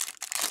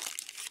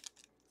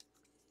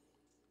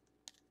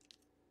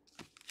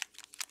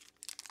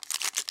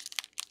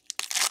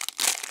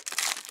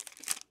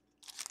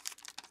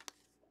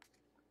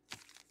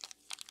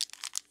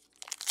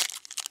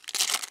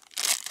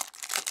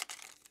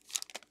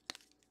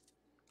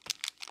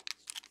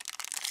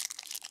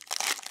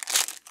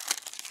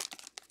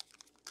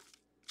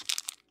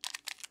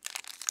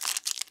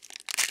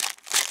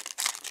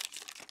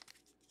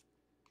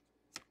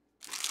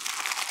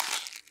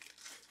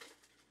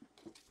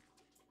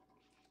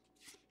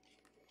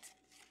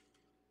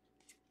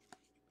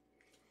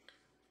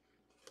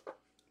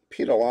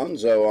 Pete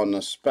Alonso on the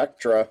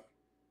Spectra.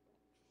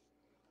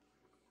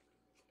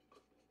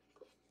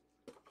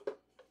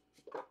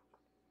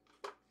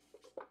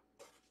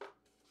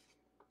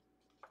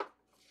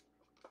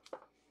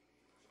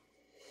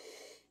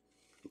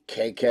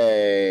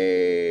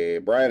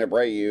 KK, Brian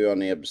Abreu on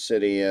the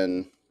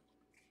Obsidian.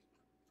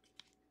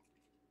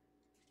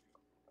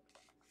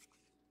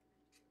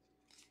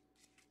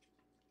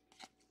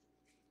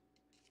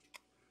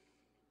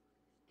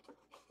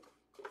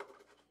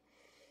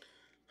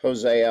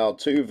 Jose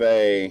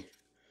Altuve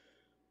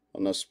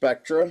on the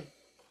Spectra.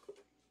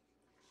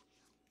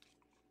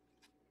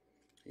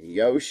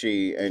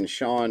 Yoshi and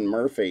Sean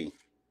Murphy.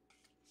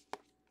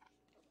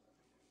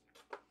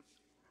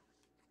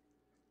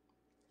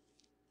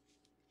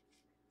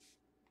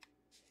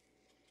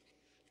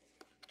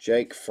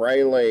 Jake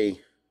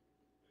Fraley.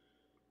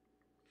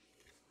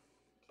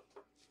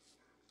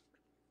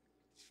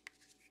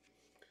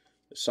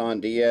 San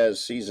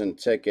Diaz season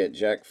ticket.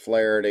 Jack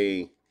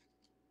Flaherty.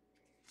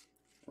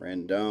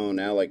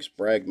 Rendon. Alex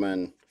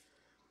Bregman.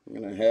 I'm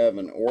going to have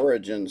an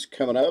Origins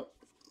coming up.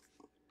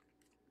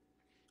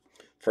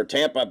 For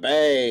Tampa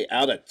Bay,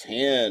 out of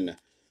 10.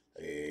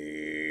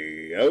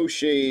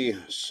 Yoshi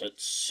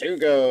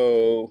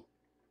Satsugo.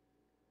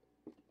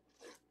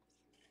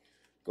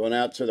 Going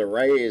out to the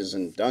Rays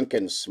and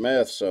Duncan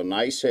Smith. So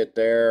nice hit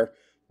there.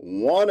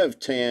 1 of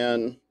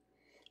 10.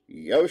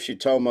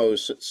 Yoshitomo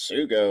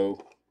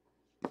Satsugo.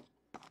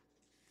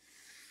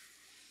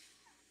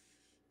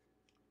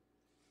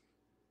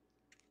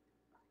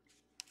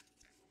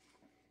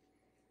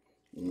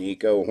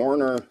 Nico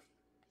Horner.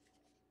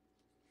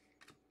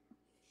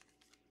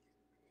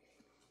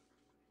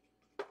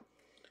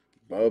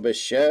 Bo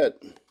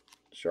Bichette.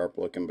 Sharp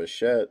looking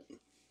Bichette.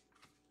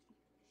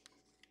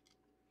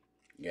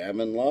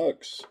 Gavin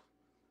Lux.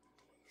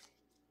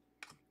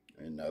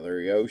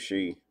 Another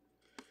Yoshi.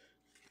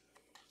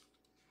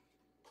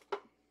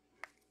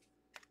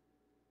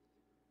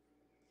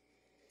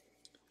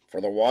 For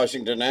the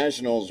Washington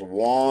Nationals,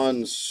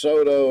 Juan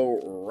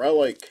Soto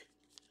relic.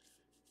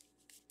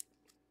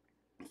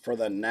 For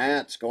the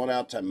Nats, going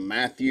out to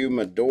Matthew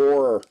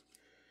Madore.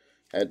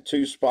 Had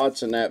 2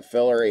 spots in that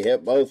filler. He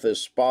hit both his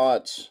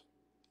spots.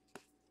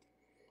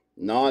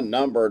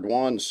 Non-numbered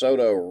Juan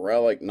Soto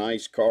relic.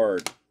 Nice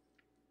card.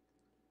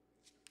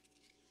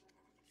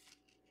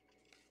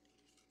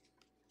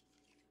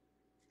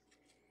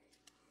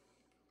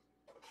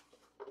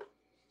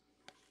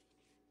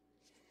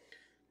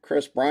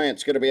 Chris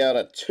Bryant's going to be out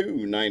of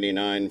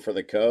 $2.99 for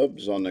the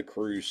Cubs on the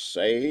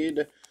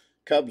Crusade.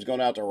 Cubs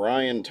going out to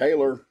Ryan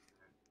Taylor.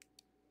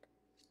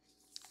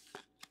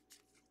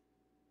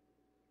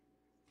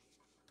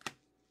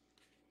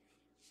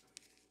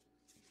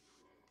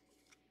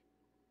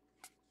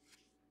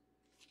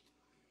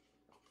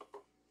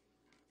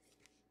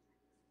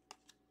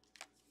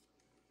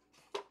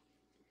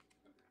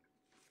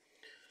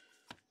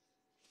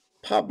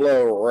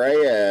 Pablo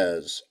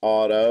Reyes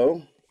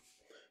auto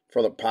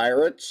for the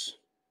Pirates.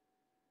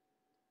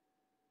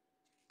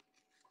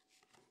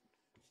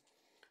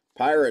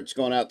 Pirates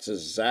going out to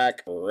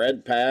Zach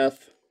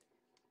Redpath.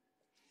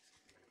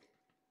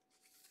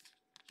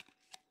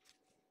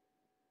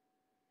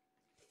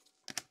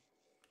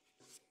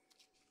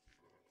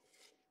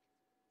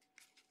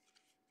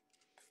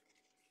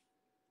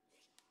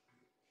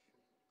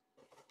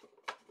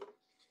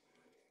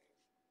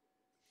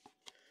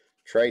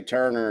 Trey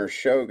Turner,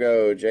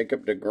 Shogo,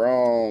 Jacob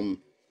deGrom,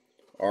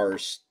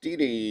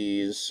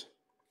 Aristides.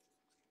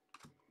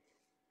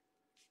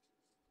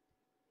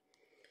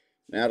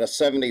 Now to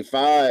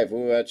 75.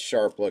 Ooh, that's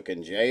sharp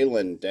looking.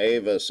 Jalen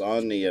Davis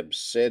on the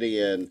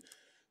Obsidian.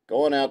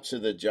 Going out to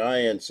the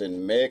Giants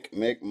and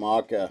Mick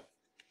Maka.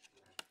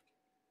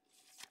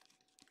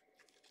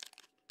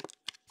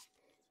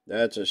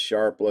 That's a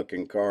sharp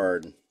looking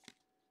card.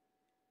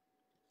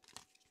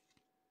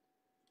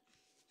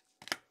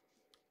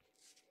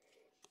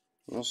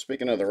 Well,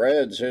 speaking of the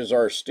Reds, here's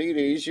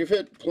Aristides. You've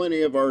hit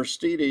plenty of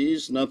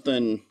Aristides.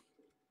 Nothing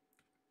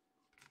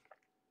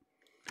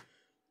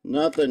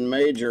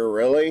major,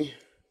 really.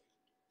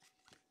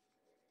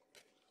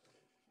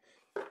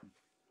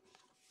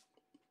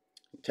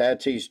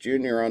 Tatis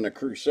Jr. on the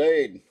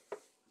Crusade.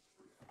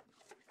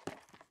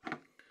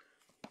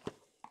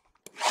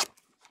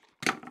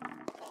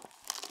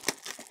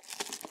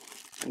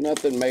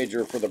 Nothing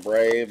major for the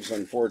Braves,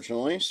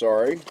 unfortunately.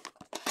 Sorry.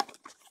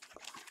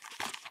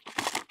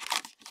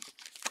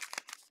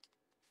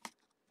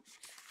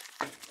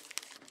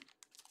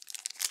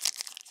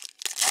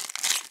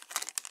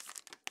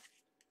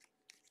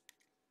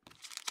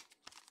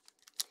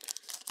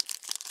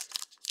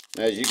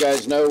 As you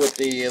guys know, with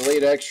the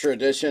Elite Extra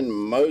Edition,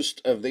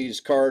 most of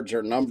these cards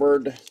are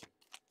numbered.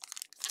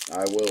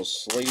 I will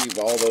sleeve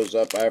all those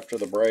up after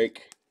the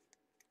break.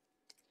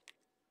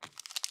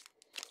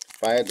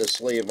 If I had to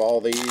sleeve all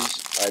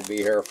these, I'd be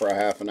here for a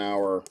half an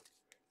hour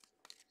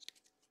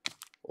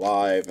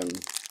live,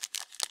 and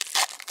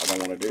I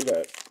don't want to do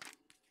that.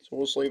 So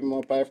we'll sleeve them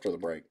up after the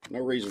break. No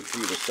reason for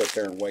you to sit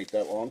there and wait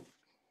that long.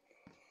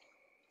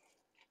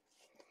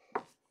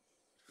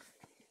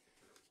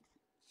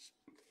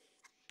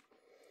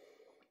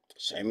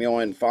 Samuel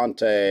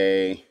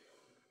Infante.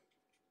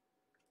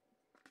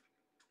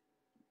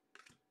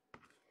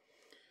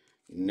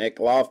 Nick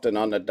Lofton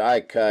on the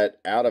die cut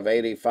out of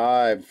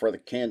 85 for the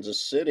Kansas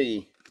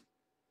City.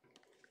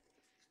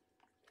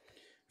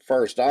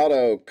 First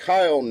auto,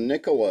 Kyle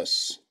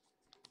Nicholas.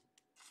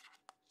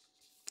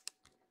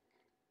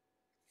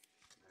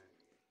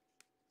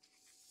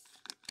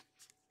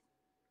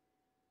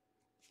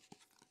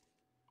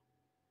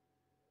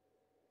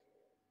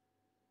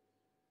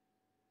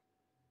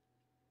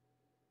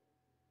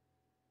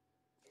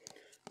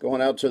 Going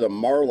out to the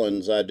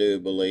Marlins, I do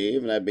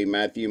believe, and that'd be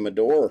Matthew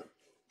Madore.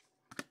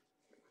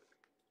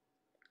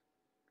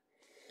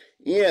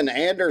 Ian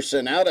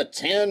Anderson out of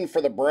 10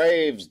 for the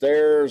Braves.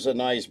 There's a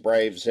nice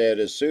Braves hit.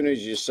 As soon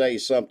as you say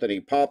something, he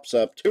pops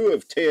up. 2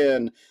 of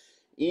 10.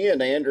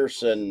 Ian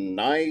Anderson,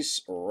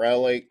 nice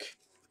relic.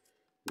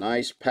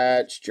 Nice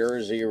patch,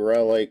 jersey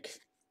relic.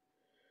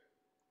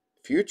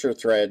 Future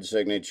thread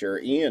signature,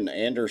 Ian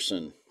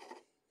Anderson.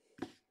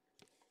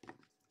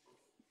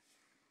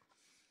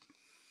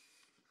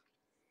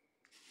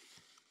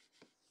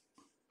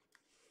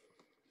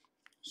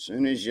 As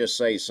soon as you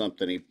say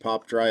something, he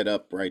popped right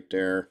up right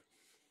there.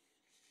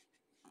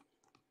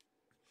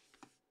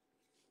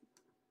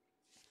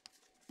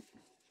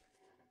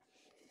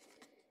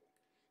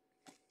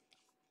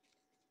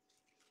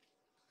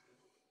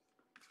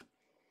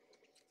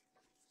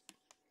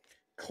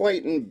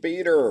 Clayton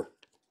Beater.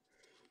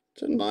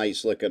 It's a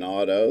nice looking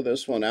auto.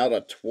 This one out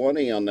of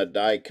 20 on the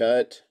die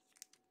cut.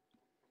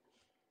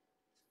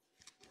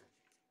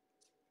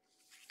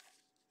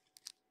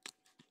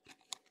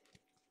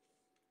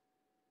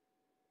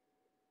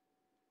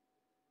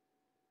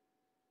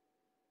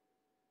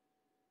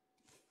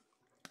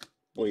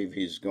 I believe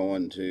he's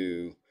going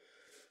to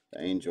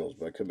the Angels,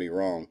 but I could be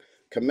wrong.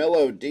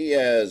 Camilo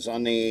Diaz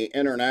on the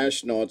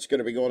International. It's going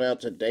to be going out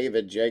to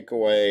David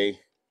Jakeaway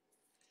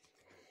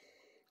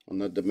on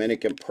the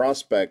Dominican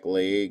Prospect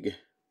League.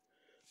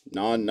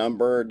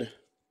 Non-numbered.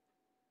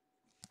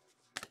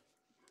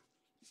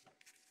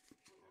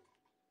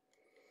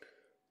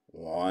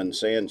 Juan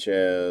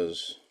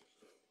Sanchez.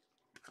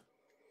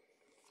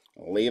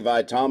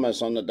 Levi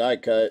Thomas on the die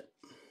cut.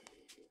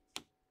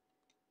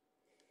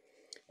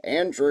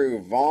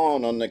 Andrew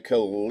Vaughn on the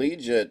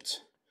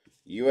Collegiate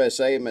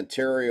USA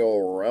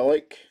Material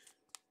Relic.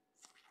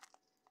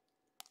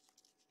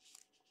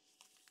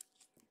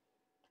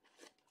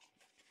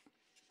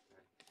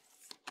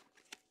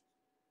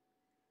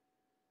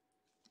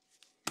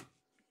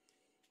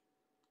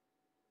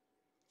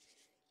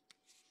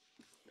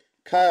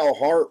 Kyle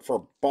Hart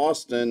for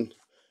Boston,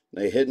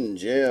 the Hidden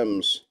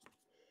Gems.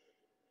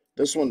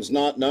 This one's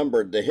not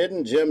numbered. The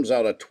Hidden Gems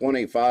out of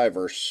 25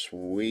 are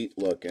sweet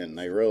looking.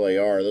 They really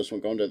are. This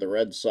one going to the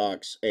Red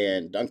Sox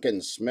and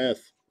Duncan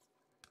Smith.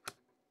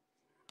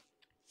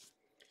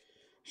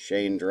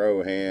 Shane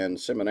Drohan,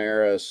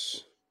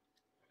 Simonaris,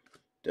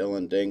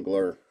 Dylan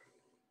Dingler.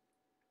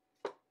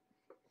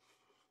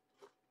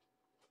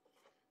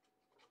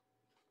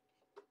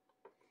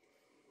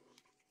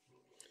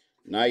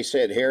 Nice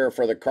hit here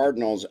for the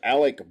Cardinals.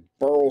 Alec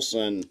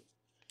Burleson.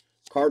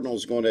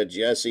 Cardinals going to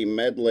Jesse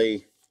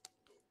Medley.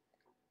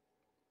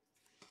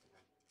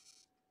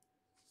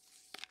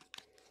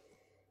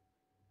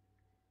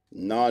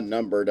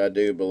 Non-numbered, I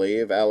do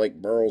believe.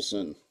 Alec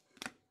Burleson.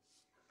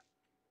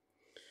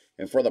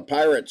 And for the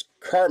Pirates,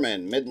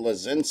 Carmen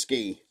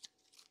Midlazinski.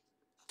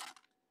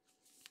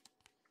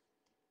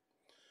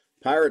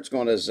 Pirates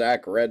going to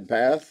Zach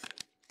Redpath.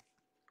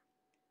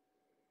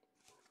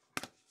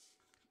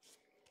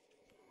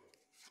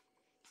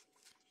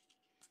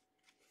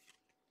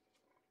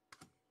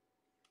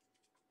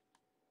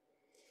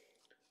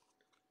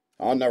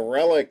 On the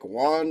relic,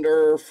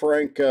 Wander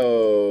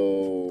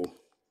Franco.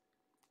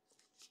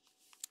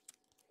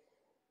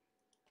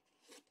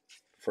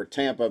 For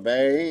Tampa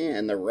Bay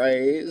and the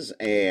Rays,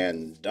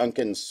 and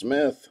Duncan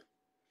Smith.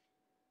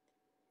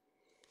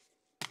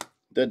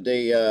 Did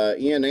the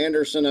Ian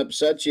Anderson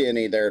upset you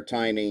any there,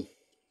 Tiny?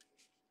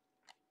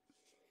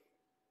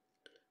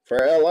 For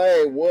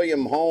LA,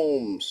 William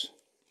Holmes.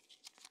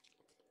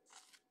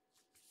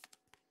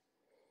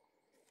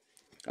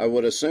 I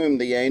would assume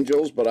the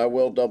Angels, but I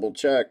will double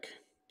check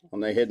on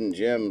the Hidden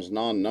Gems,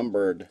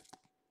 non-numbered.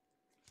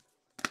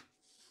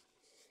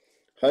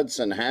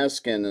 Hudson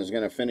Haskin is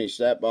going to finish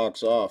that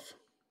box off.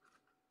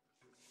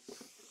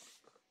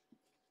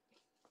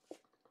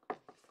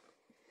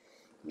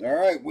 All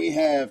right, we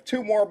have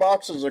 2 more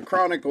boxes of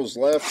Chronicles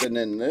left, and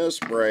then this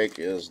break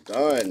is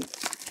done.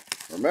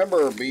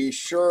 Remember, be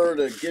sure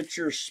to get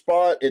your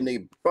spot in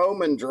the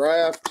Bowman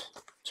Draft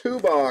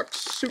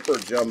 2-box Super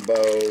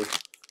Jumbo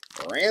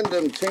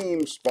random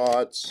team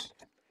spots.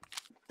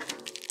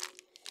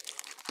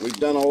 We've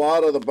done a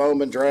lot of the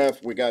Bowman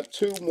Draft. We got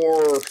 2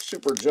 more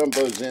Super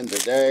Jumbos in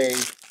today.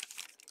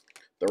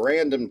 The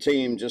random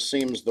team just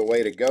seems the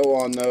way to go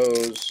on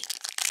those.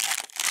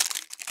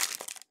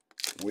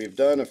 We've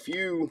done a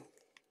few,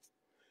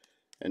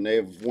 and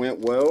they've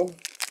went well.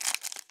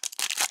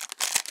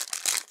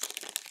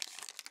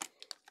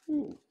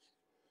 Ooh,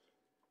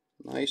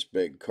 nice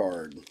big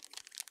card.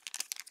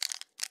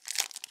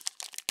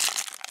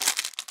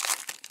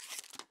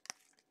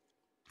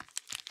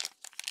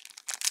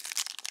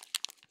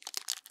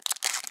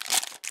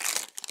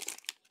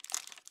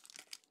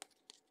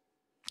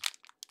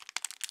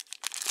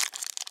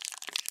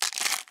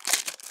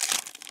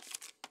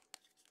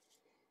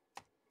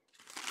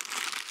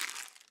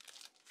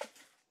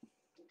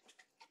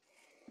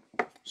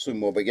 Soon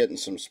we'll be getting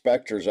some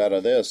Spectres out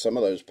of this. Some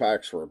of those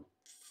packs were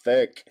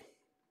thick.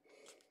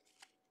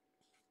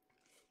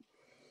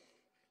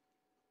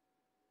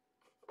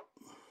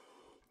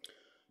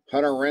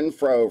 Hunter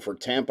Renfroe for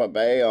Tampa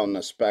Bay on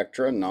the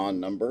Spectra,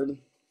 non-numbered.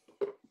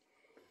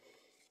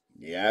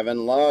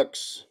 Gavin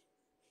Lux.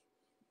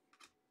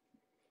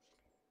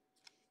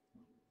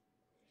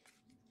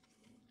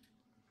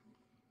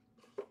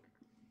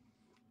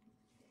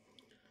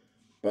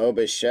 Bo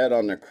Bichette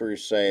on the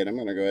Crusade. I'm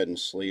going to go ahead and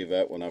sleeve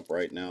that one up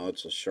right now.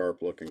 It's a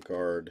sharp-looking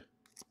card.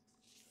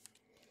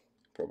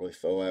 Probably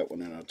throw that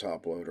one in a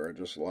top loader. I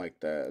just like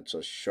that. It's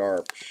a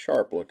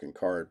sharp-looking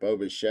card. Bo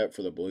Bichette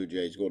for the Blue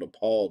Jays. Go to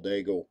Paul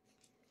Daigle.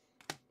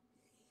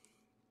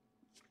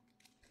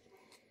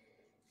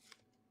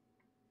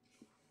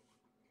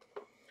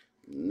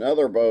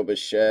 Another Bo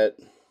Bichette.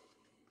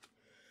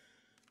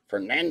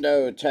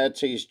 Fernando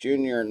Tatis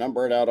Jr.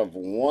 numbered out of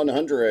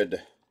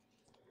 100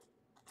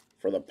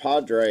 for the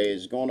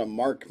Padres. Going to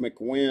Mark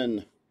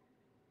McWinn.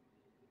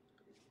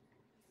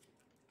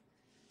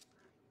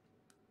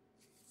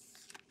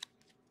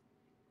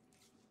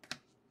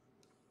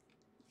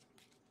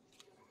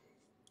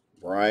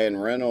 Brian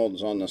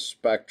Reynolds on the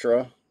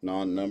Spectra,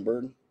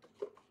 non-numbered.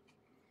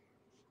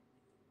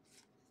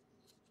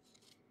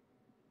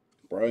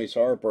 Bryce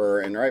Harper,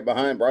 and right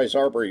behind Bryce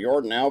Harper,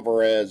 Jordan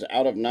Alvarez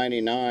out of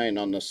 99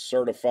 on the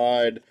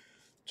certified.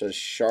 Just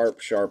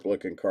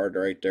sharp-looking card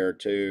right there,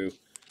 too.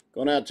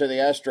 Going out to the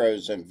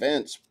Astros and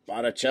Vince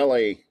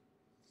Botticelli.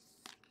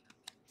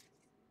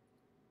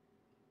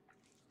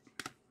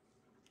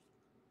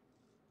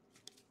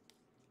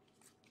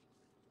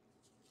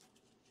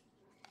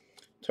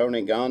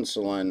 Tony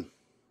Gonsolin.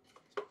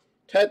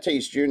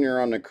 Tatis Jr.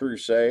 on the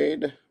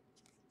Crusade.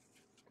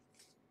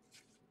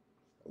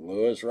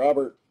 Lewis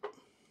Robert.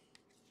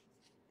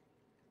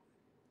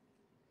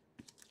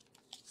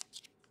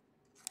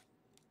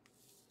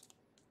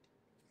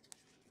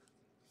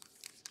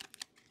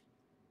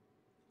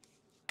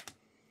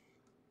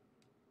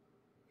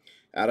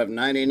 Out of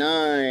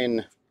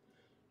 99,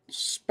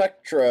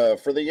 Spectra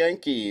for the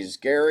Yankees.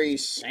 Gary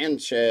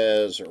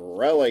Sanchez,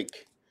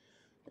 relic.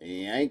 The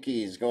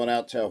Yankees going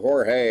out to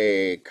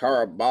Jorge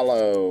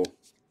Caraballo.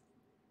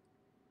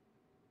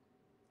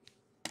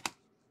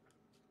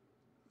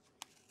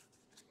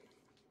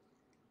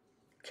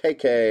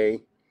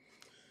 KK.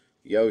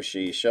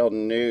 Yoshi,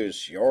 Sheldon News,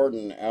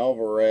 Jordan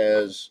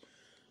Alvarez.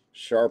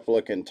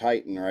 Sharp-looking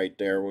Titan right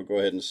there. We'll go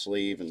ahead and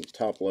sleeve and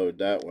top-load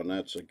that one.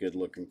 That's a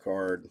good-looking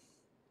card.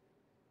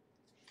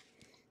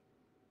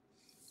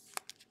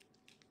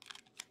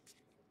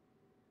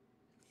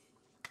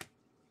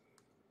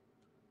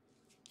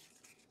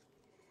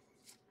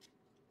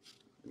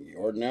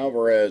 Jordan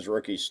Alvarez,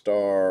 rookie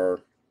star.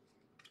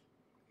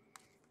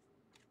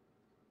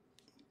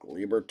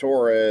 Gleyber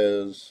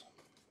Torres.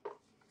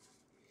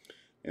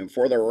 And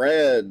for the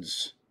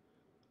Reds,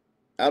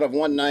 out of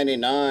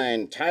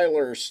 199,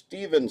 Tyler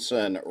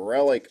Stevenson,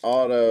 relic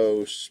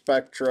auto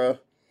Spectra.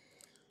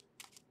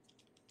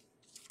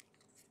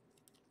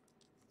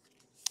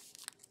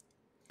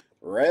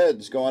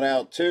 Reds going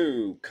out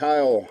to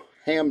Kyle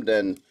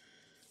Hamden.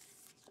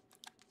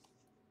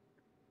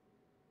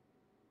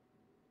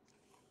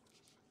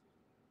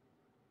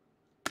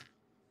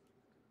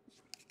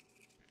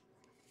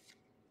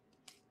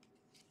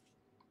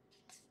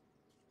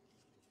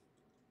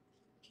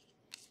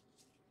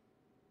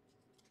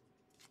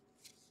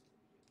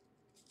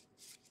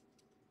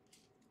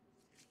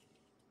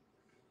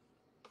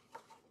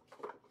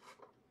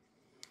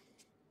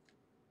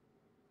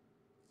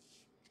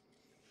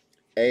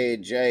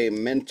 A.J.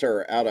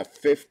 Minter out of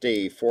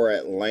 50 for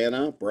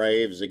Atlanta.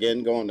 Braves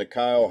again going to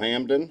Kyle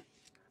Hamden.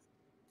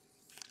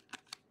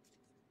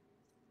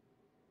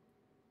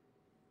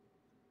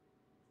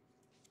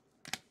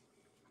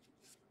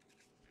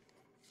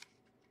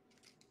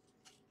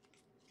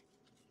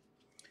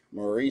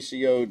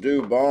 Mauricio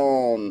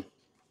Dubon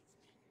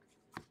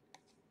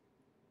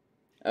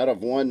out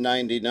of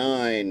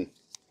 199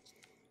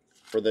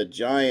 for the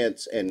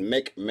Giants and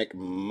Mick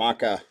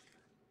McMaka.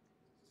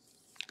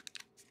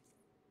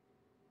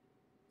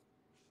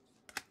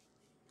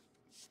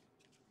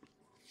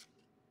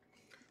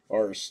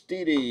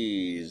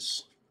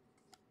 Aristides.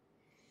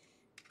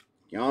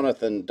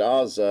 Jonathan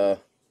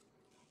Daza.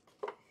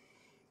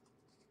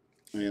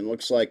 And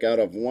looks like out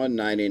of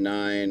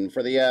 199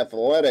 for the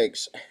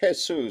Athletics,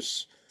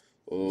 Jesus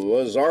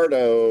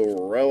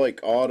Luzardo, relic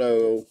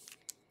auto.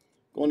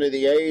 Going to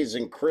the A's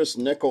and Chris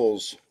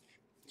Nichols.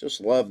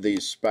 Just love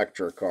these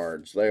Spectra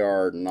cards. They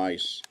are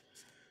nice.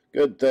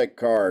 Good thick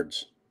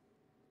cards.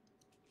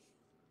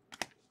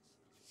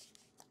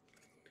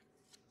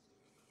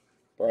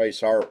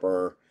 Bryce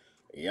Harper,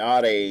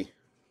 Yachty,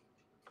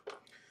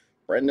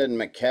 Brendan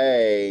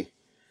McKay.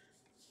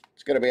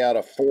 It's going to be out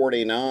of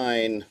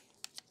 49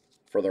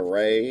 for the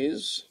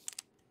Rays.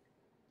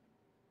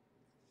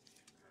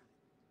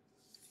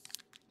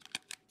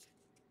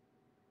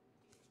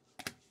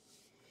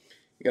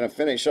 We're going to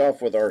finish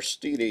off with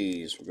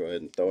Aristides. We'll go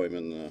ahead and throw him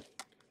in the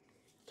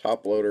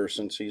top loader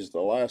since he's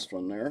the last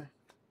one there.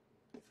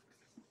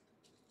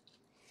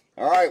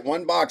 All right,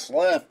 one box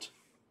left.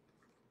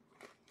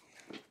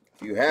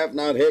 If you have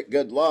not hit,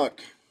 good luck.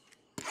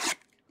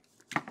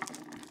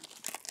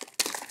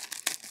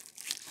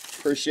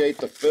 Appreciate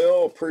the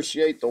fill,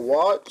 appreciate the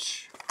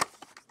watch.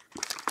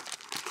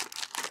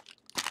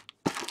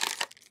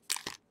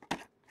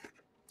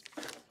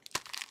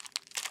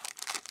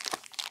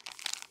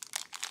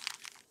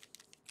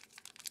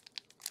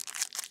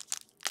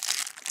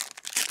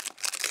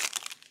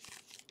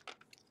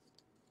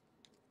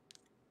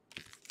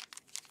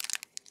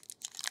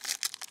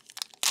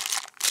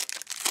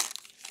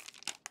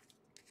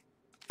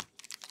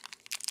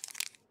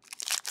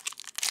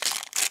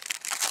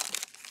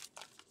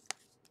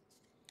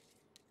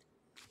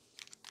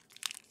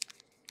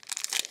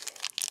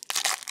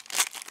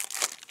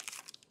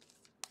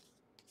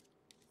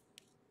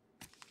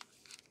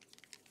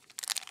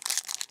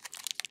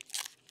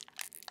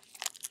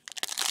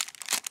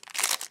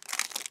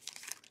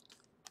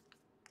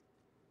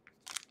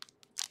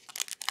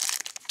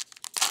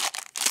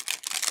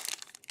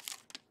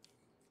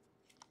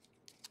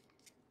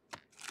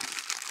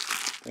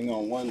 Hang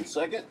on one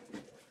second.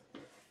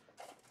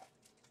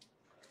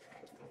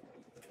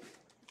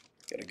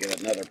 Gotta get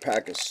another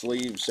pack of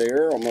sleeves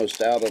here.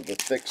 Almost out of the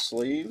thick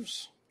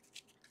sleeves.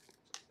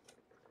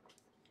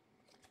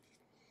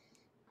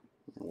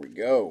 There we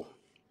go.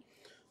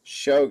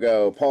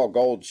 Shogo, Paul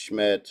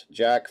Goldschmidt,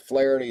 Jack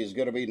Flaherty is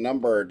going to be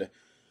numbered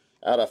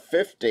out of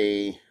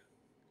 50.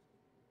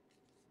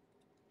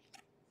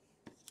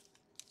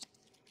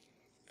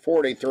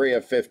 43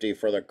 of 50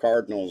 for the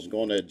Cardinals,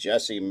 going to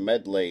Jesse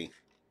Medley.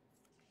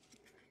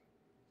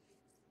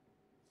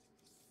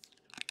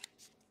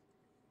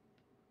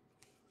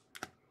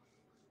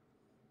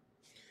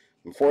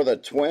 And for the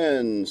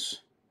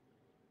Twins,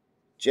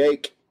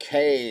 Jake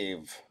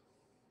Cave.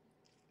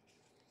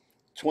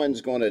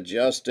 Twins going to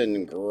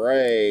Justin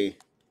Gray.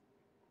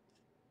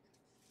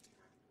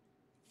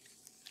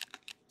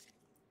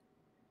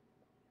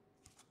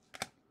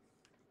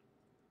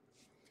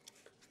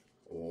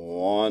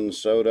 Juan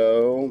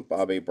Soto,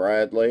 Bobby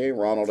Bradley,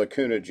 Ronald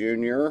Acuna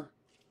Jr.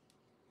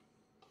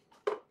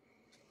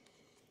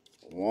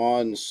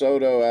 Juan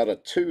Soto out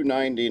of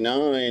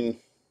 299.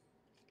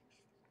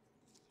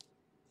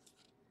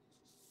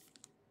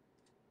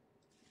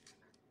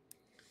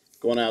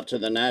 Going out to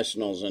the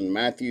Nationals and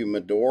Matthew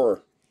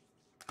Medor.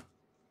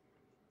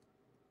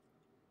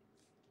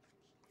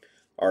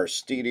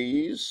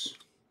 Aristides,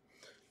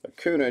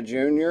 Acuna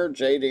Jr.,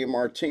 J.D.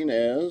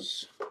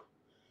 Martinez.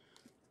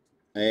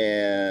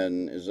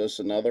 And is this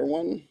another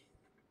one?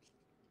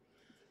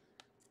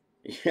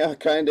 Yeah,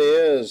 kind of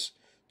is.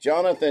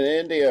 Jonathan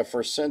India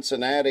for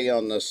Cincinnati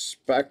on the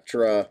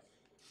Spectra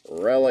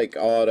relic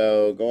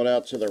auto, going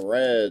out to the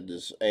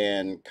Reds.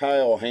 And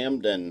Kyle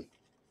Hamden.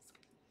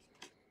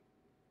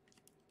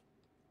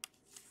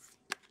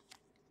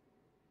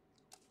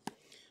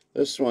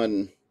 This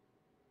one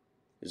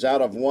is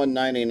out of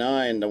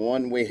 199. The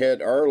one we hit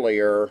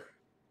earlier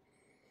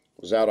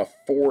was out of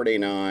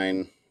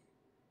 49.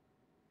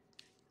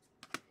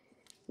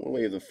 We'll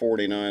leave the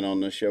 49 on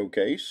the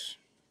showcase.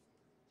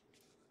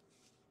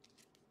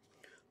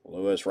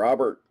 Lewis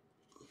Robert.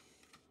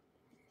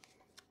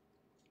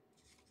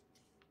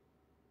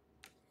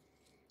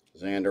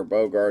 Xander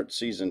Bogart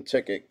season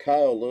ticket.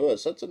 Kyle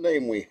Lewis. That's a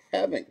name we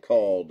haven't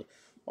called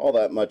all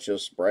that much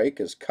this break,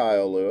 is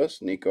Kyle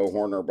Lewis. Nico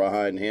Horner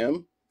behind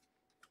him.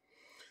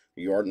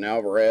 Jordan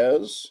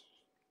Alvarez.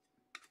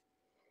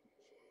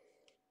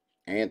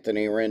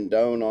 Anthony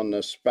Rendon on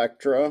the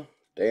Spectra.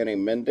 Danny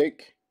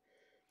Mendick.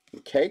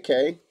 And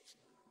KK.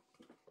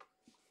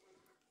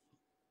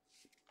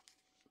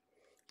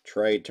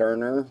 Trey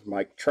Turner.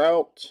 Mike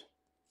Trout.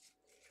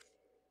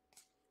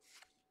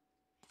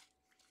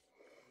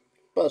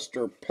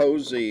 Buster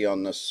Posey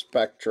on the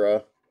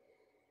Spectra.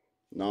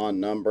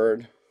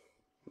 Non-numbered.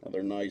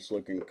 Another nice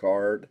looking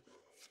card.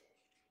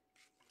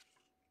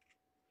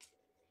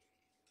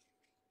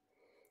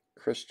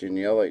 Christian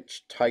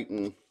Yelich,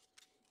 Titan.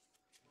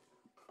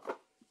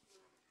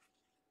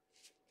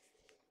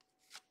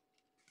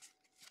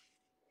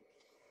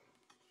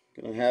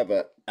 Gonna have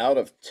a out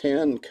of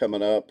 10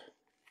 coming up.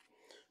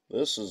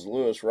 This is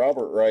Lewis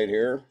Robert right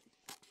here.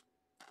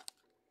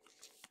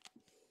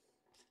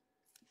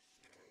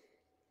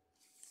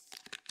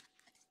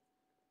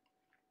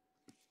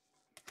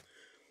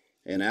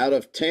 And out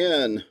of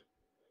 10,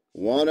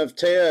 1 of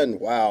 10.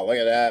 Wow, look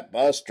at that.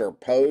 Buster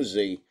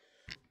Posey.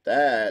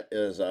 That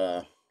is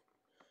a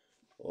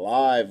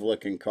live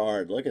looking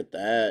card. Look at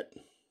that.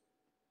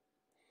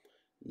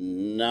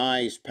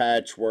 Nice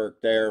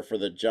patchwork there for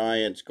the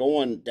Giants.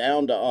 Going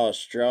down to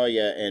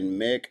Australia, and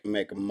Mick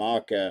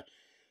McMaka.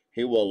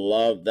 He will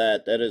love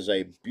that. That is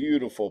a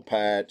beautiful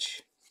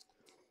patch.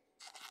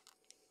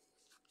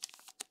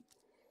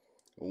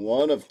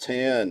 1 of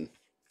 10.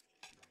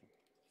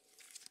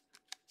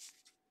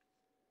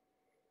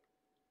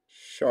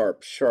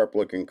 Sharp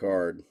looking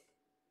card.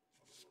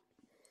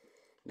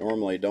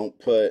 Normally don't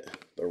put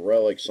the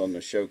relics on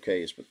the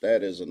showcase, but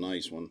that is a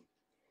nice one.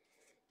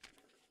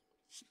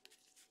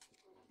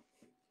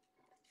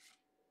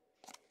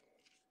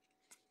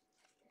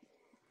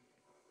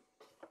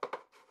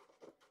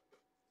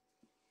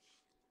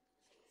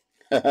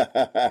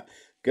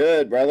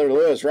 Good, brother.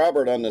 Lewis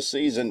Robert on the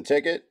season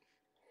ticket.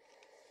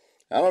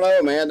 I don't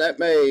know, man.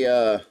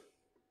 That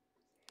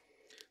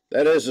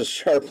is a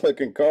sharp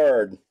looking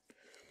card.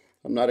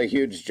 I'm not a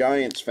huge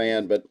Giants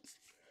fan, but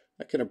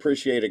I can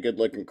appreciate a good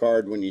looking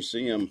card when you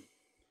see them.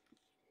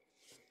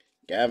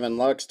 Gavin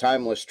Lux,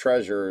 Timeless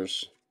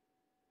Treasures.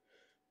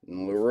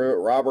 And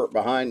Robert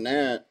behind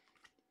that.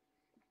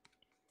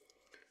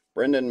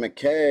 Brendan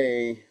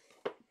McKay.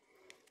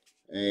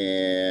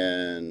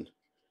 And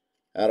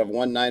out of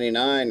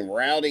 199,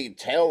 Rowdy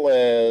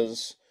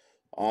Tellez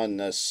on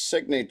the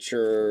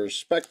signature,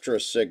 Spectra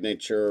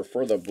signature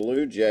for the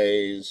Blue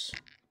Jays.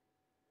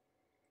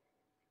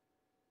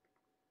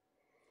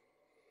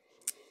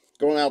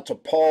 Going out to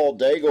Paul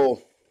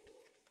Daigle.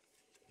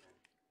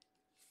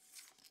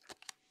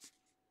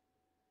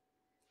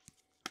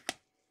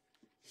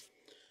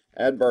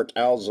 Adbert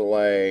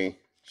Alzolay,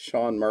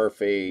 Sean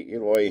Murphy,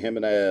 Eloy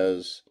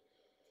Jimenez,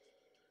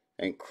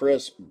 and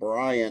Chris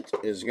Bryant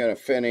is going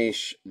to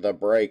finish the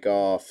break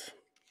off.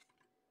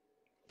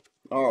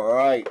 All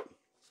right.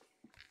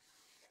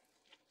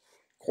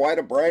 Quite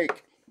a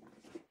break.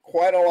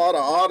 Quite a lot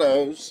of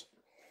autos.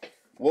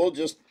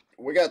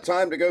 We got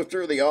time to go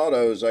through the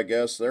autos, I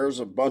guess. There's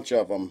a bunch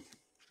of them.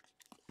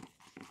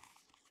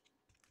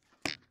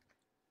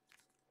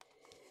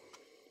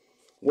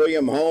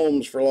 William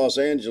Holmes for Los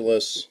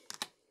Angeles.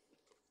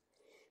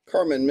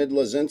 Carmen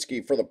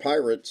Midlazinski for the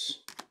Pirates.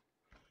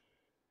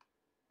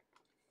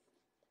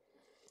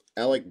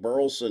 Alec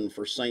Burleson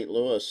for St.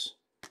 Louis.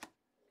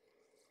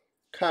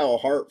 Kyle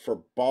Hart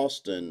for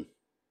Boston.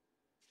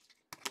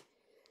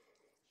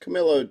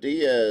 Camilo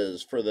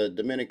Diaz for the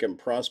Dominican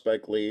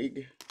Prospect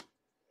League.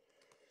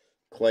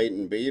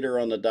 Clayton Beater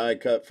on the die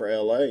cut for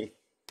LA.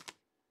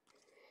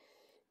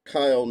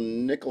 Kyle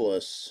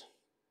Nicholas,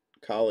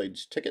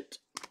 college ticket.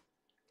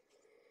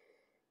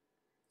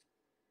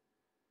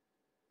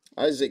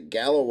 Isaac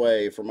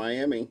Galloway for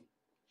Miami.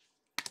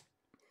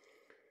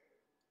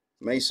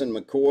 Mason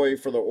McCoy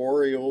for the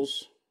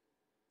Orioles.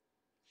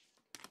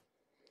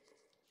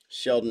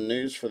 Sheldon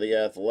News for the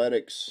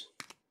Athletics.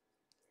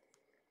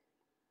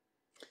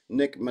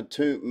 Nick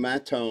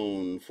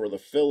Matone for the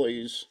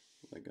Phillies.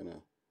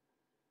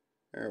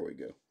 There we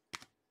go.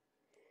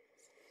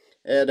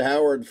 Ed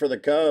Howard for the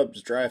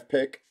Cubs, draft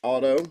pick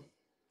auto.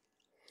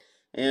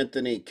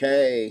 Anthony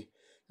Kay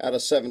out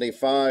of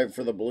 75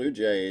 for the Blue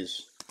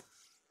Jays.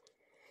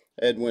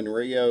 Edwin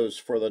Rios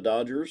for the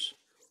Dodgers.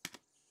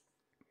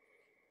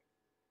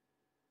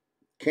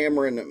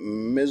 Cameron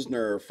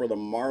Misner for the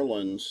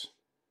Marlins.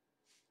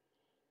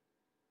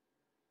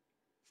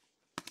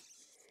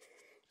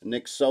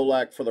 Nick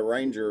Solak for the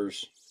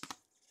Rangers.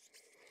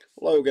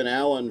 Logan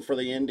Allen for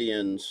the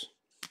Indians.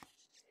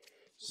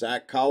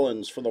 Zach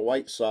Collins for the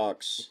White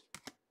Sox.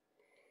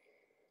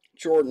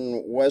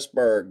 Jordan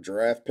Westberg,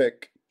 draft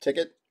pick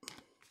ticket.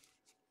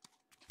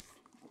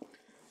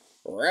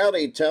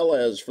 Rowdy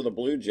Tellez for the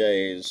Blue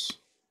Jays.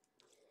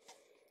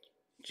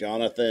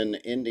 Jonathan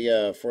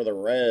India for the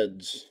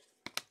Reds.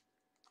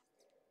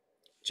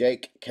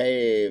 Jake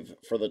Cave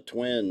for the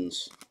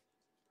Twins.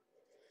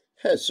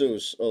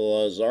 Jesus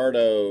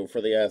Luzardo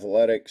for the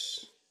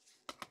Athletics.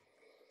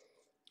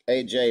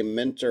 AJ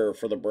Minter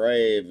for the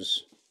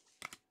Braves.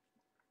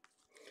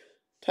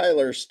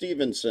 Tyler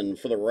Stevenson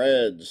for the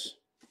Reds.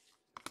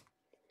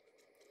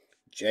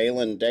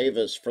 Jalen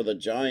Davis for the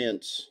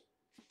Giants.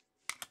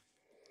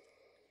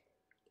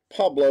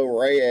 Pablo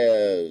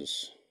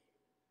Reyes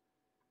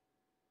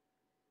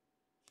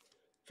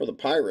for the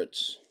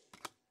Pirates.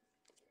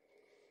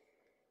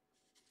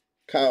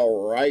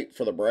 Kyle Wright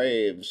for the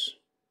Braves.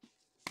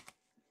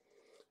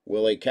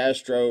 Willie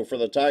Castro for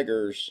the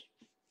Tigers.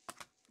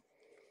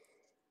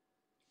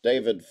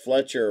 David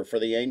Fletcher for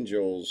the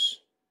Angels.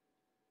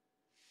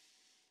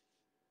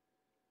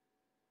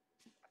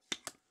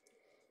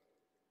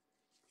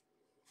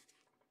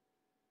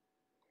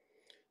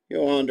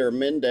 Yohander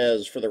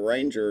Mendez for the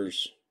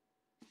Rangers.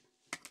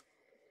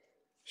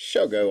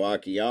 Shogo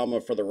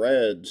Akiyama for the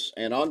Reds.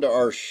 And on to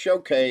our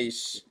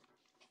showcase.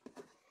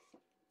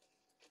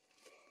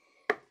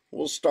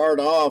 We'll start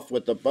off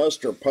with the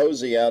Buster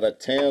Posey out of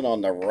 10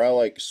 on the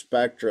Relic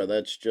Spectra.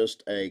 That's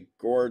just a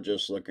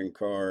gorgeous looking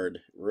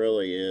card.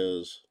 Really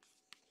is.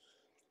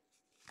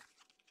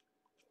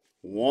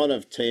 1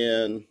 of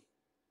 10.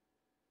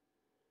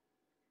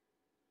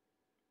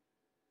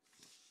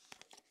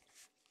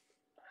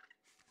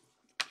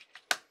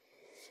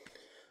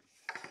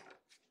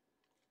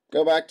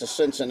 Go back to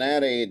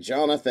Cincinnati.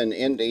 Jonathan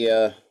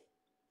India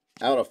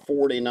out of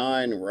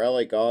 49.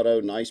 Relic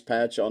auto. Nice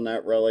patch on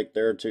that relic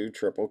there too.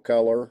 Triple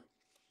color.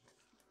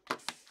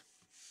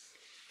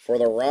 For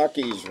the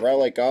Rockies,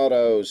 relic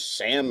auto.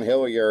 Sam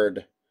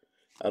Hilliard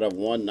out of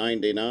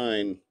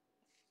 199.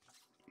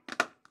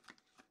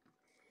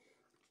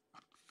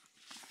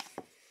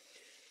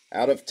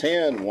 Out of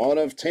 10. 1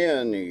 of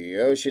 10.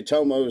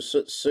 Yoshitomo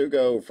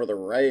Sutsugo for the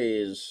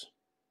Rays.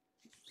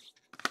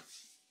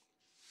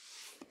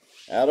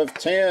 Out of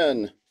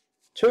 10,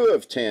 2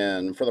 of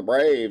 10 for the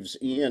Braves,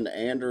 Ian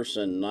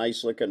Anderson.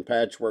 Nice looking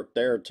patchwork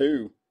there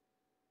too.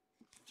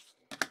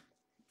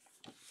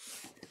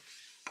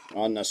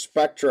 On the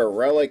Spectra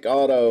Relic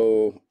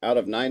Auto out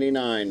of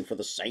 99 for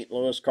the St.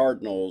 Louis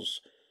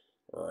Cardinals,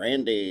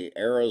 Randy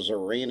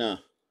Arozarena.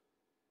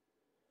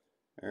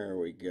 There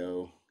we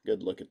go.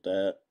 Good look at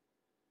that.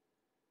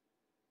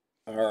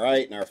 All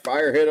right, and our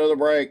fire hit of the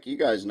break. You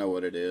guys know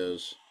what it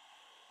is.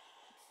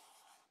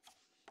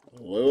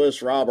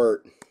 Lewis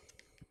Robert.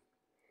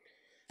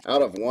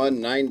 Out of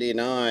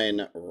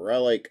 199,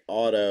 Relic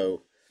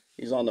Auto.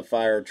 He's on the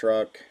fire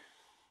truck.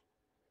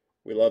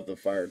 We love the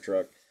fire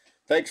truck.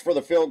 Thanks for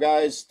the fill,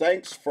 guys.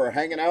 Thanks for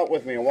hanging out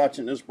with me and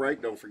watching this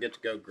break. Don't forget to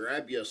go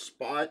grab you a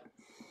spot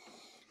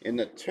in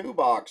the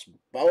 2-box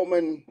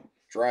Bowman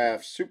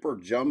Draft Super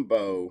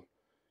Jumbo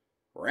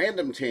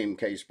Random Team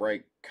case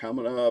break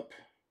coming up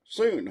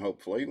soon,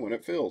 hopefully, when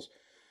it fills.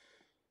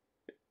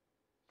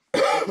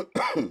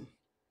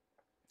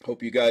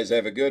 Hope you guys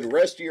have a good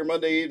rest of your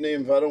Monday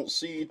evening. If I don't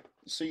see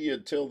you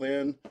until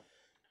then,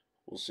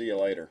 we'll see you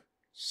later.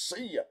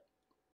 See ya.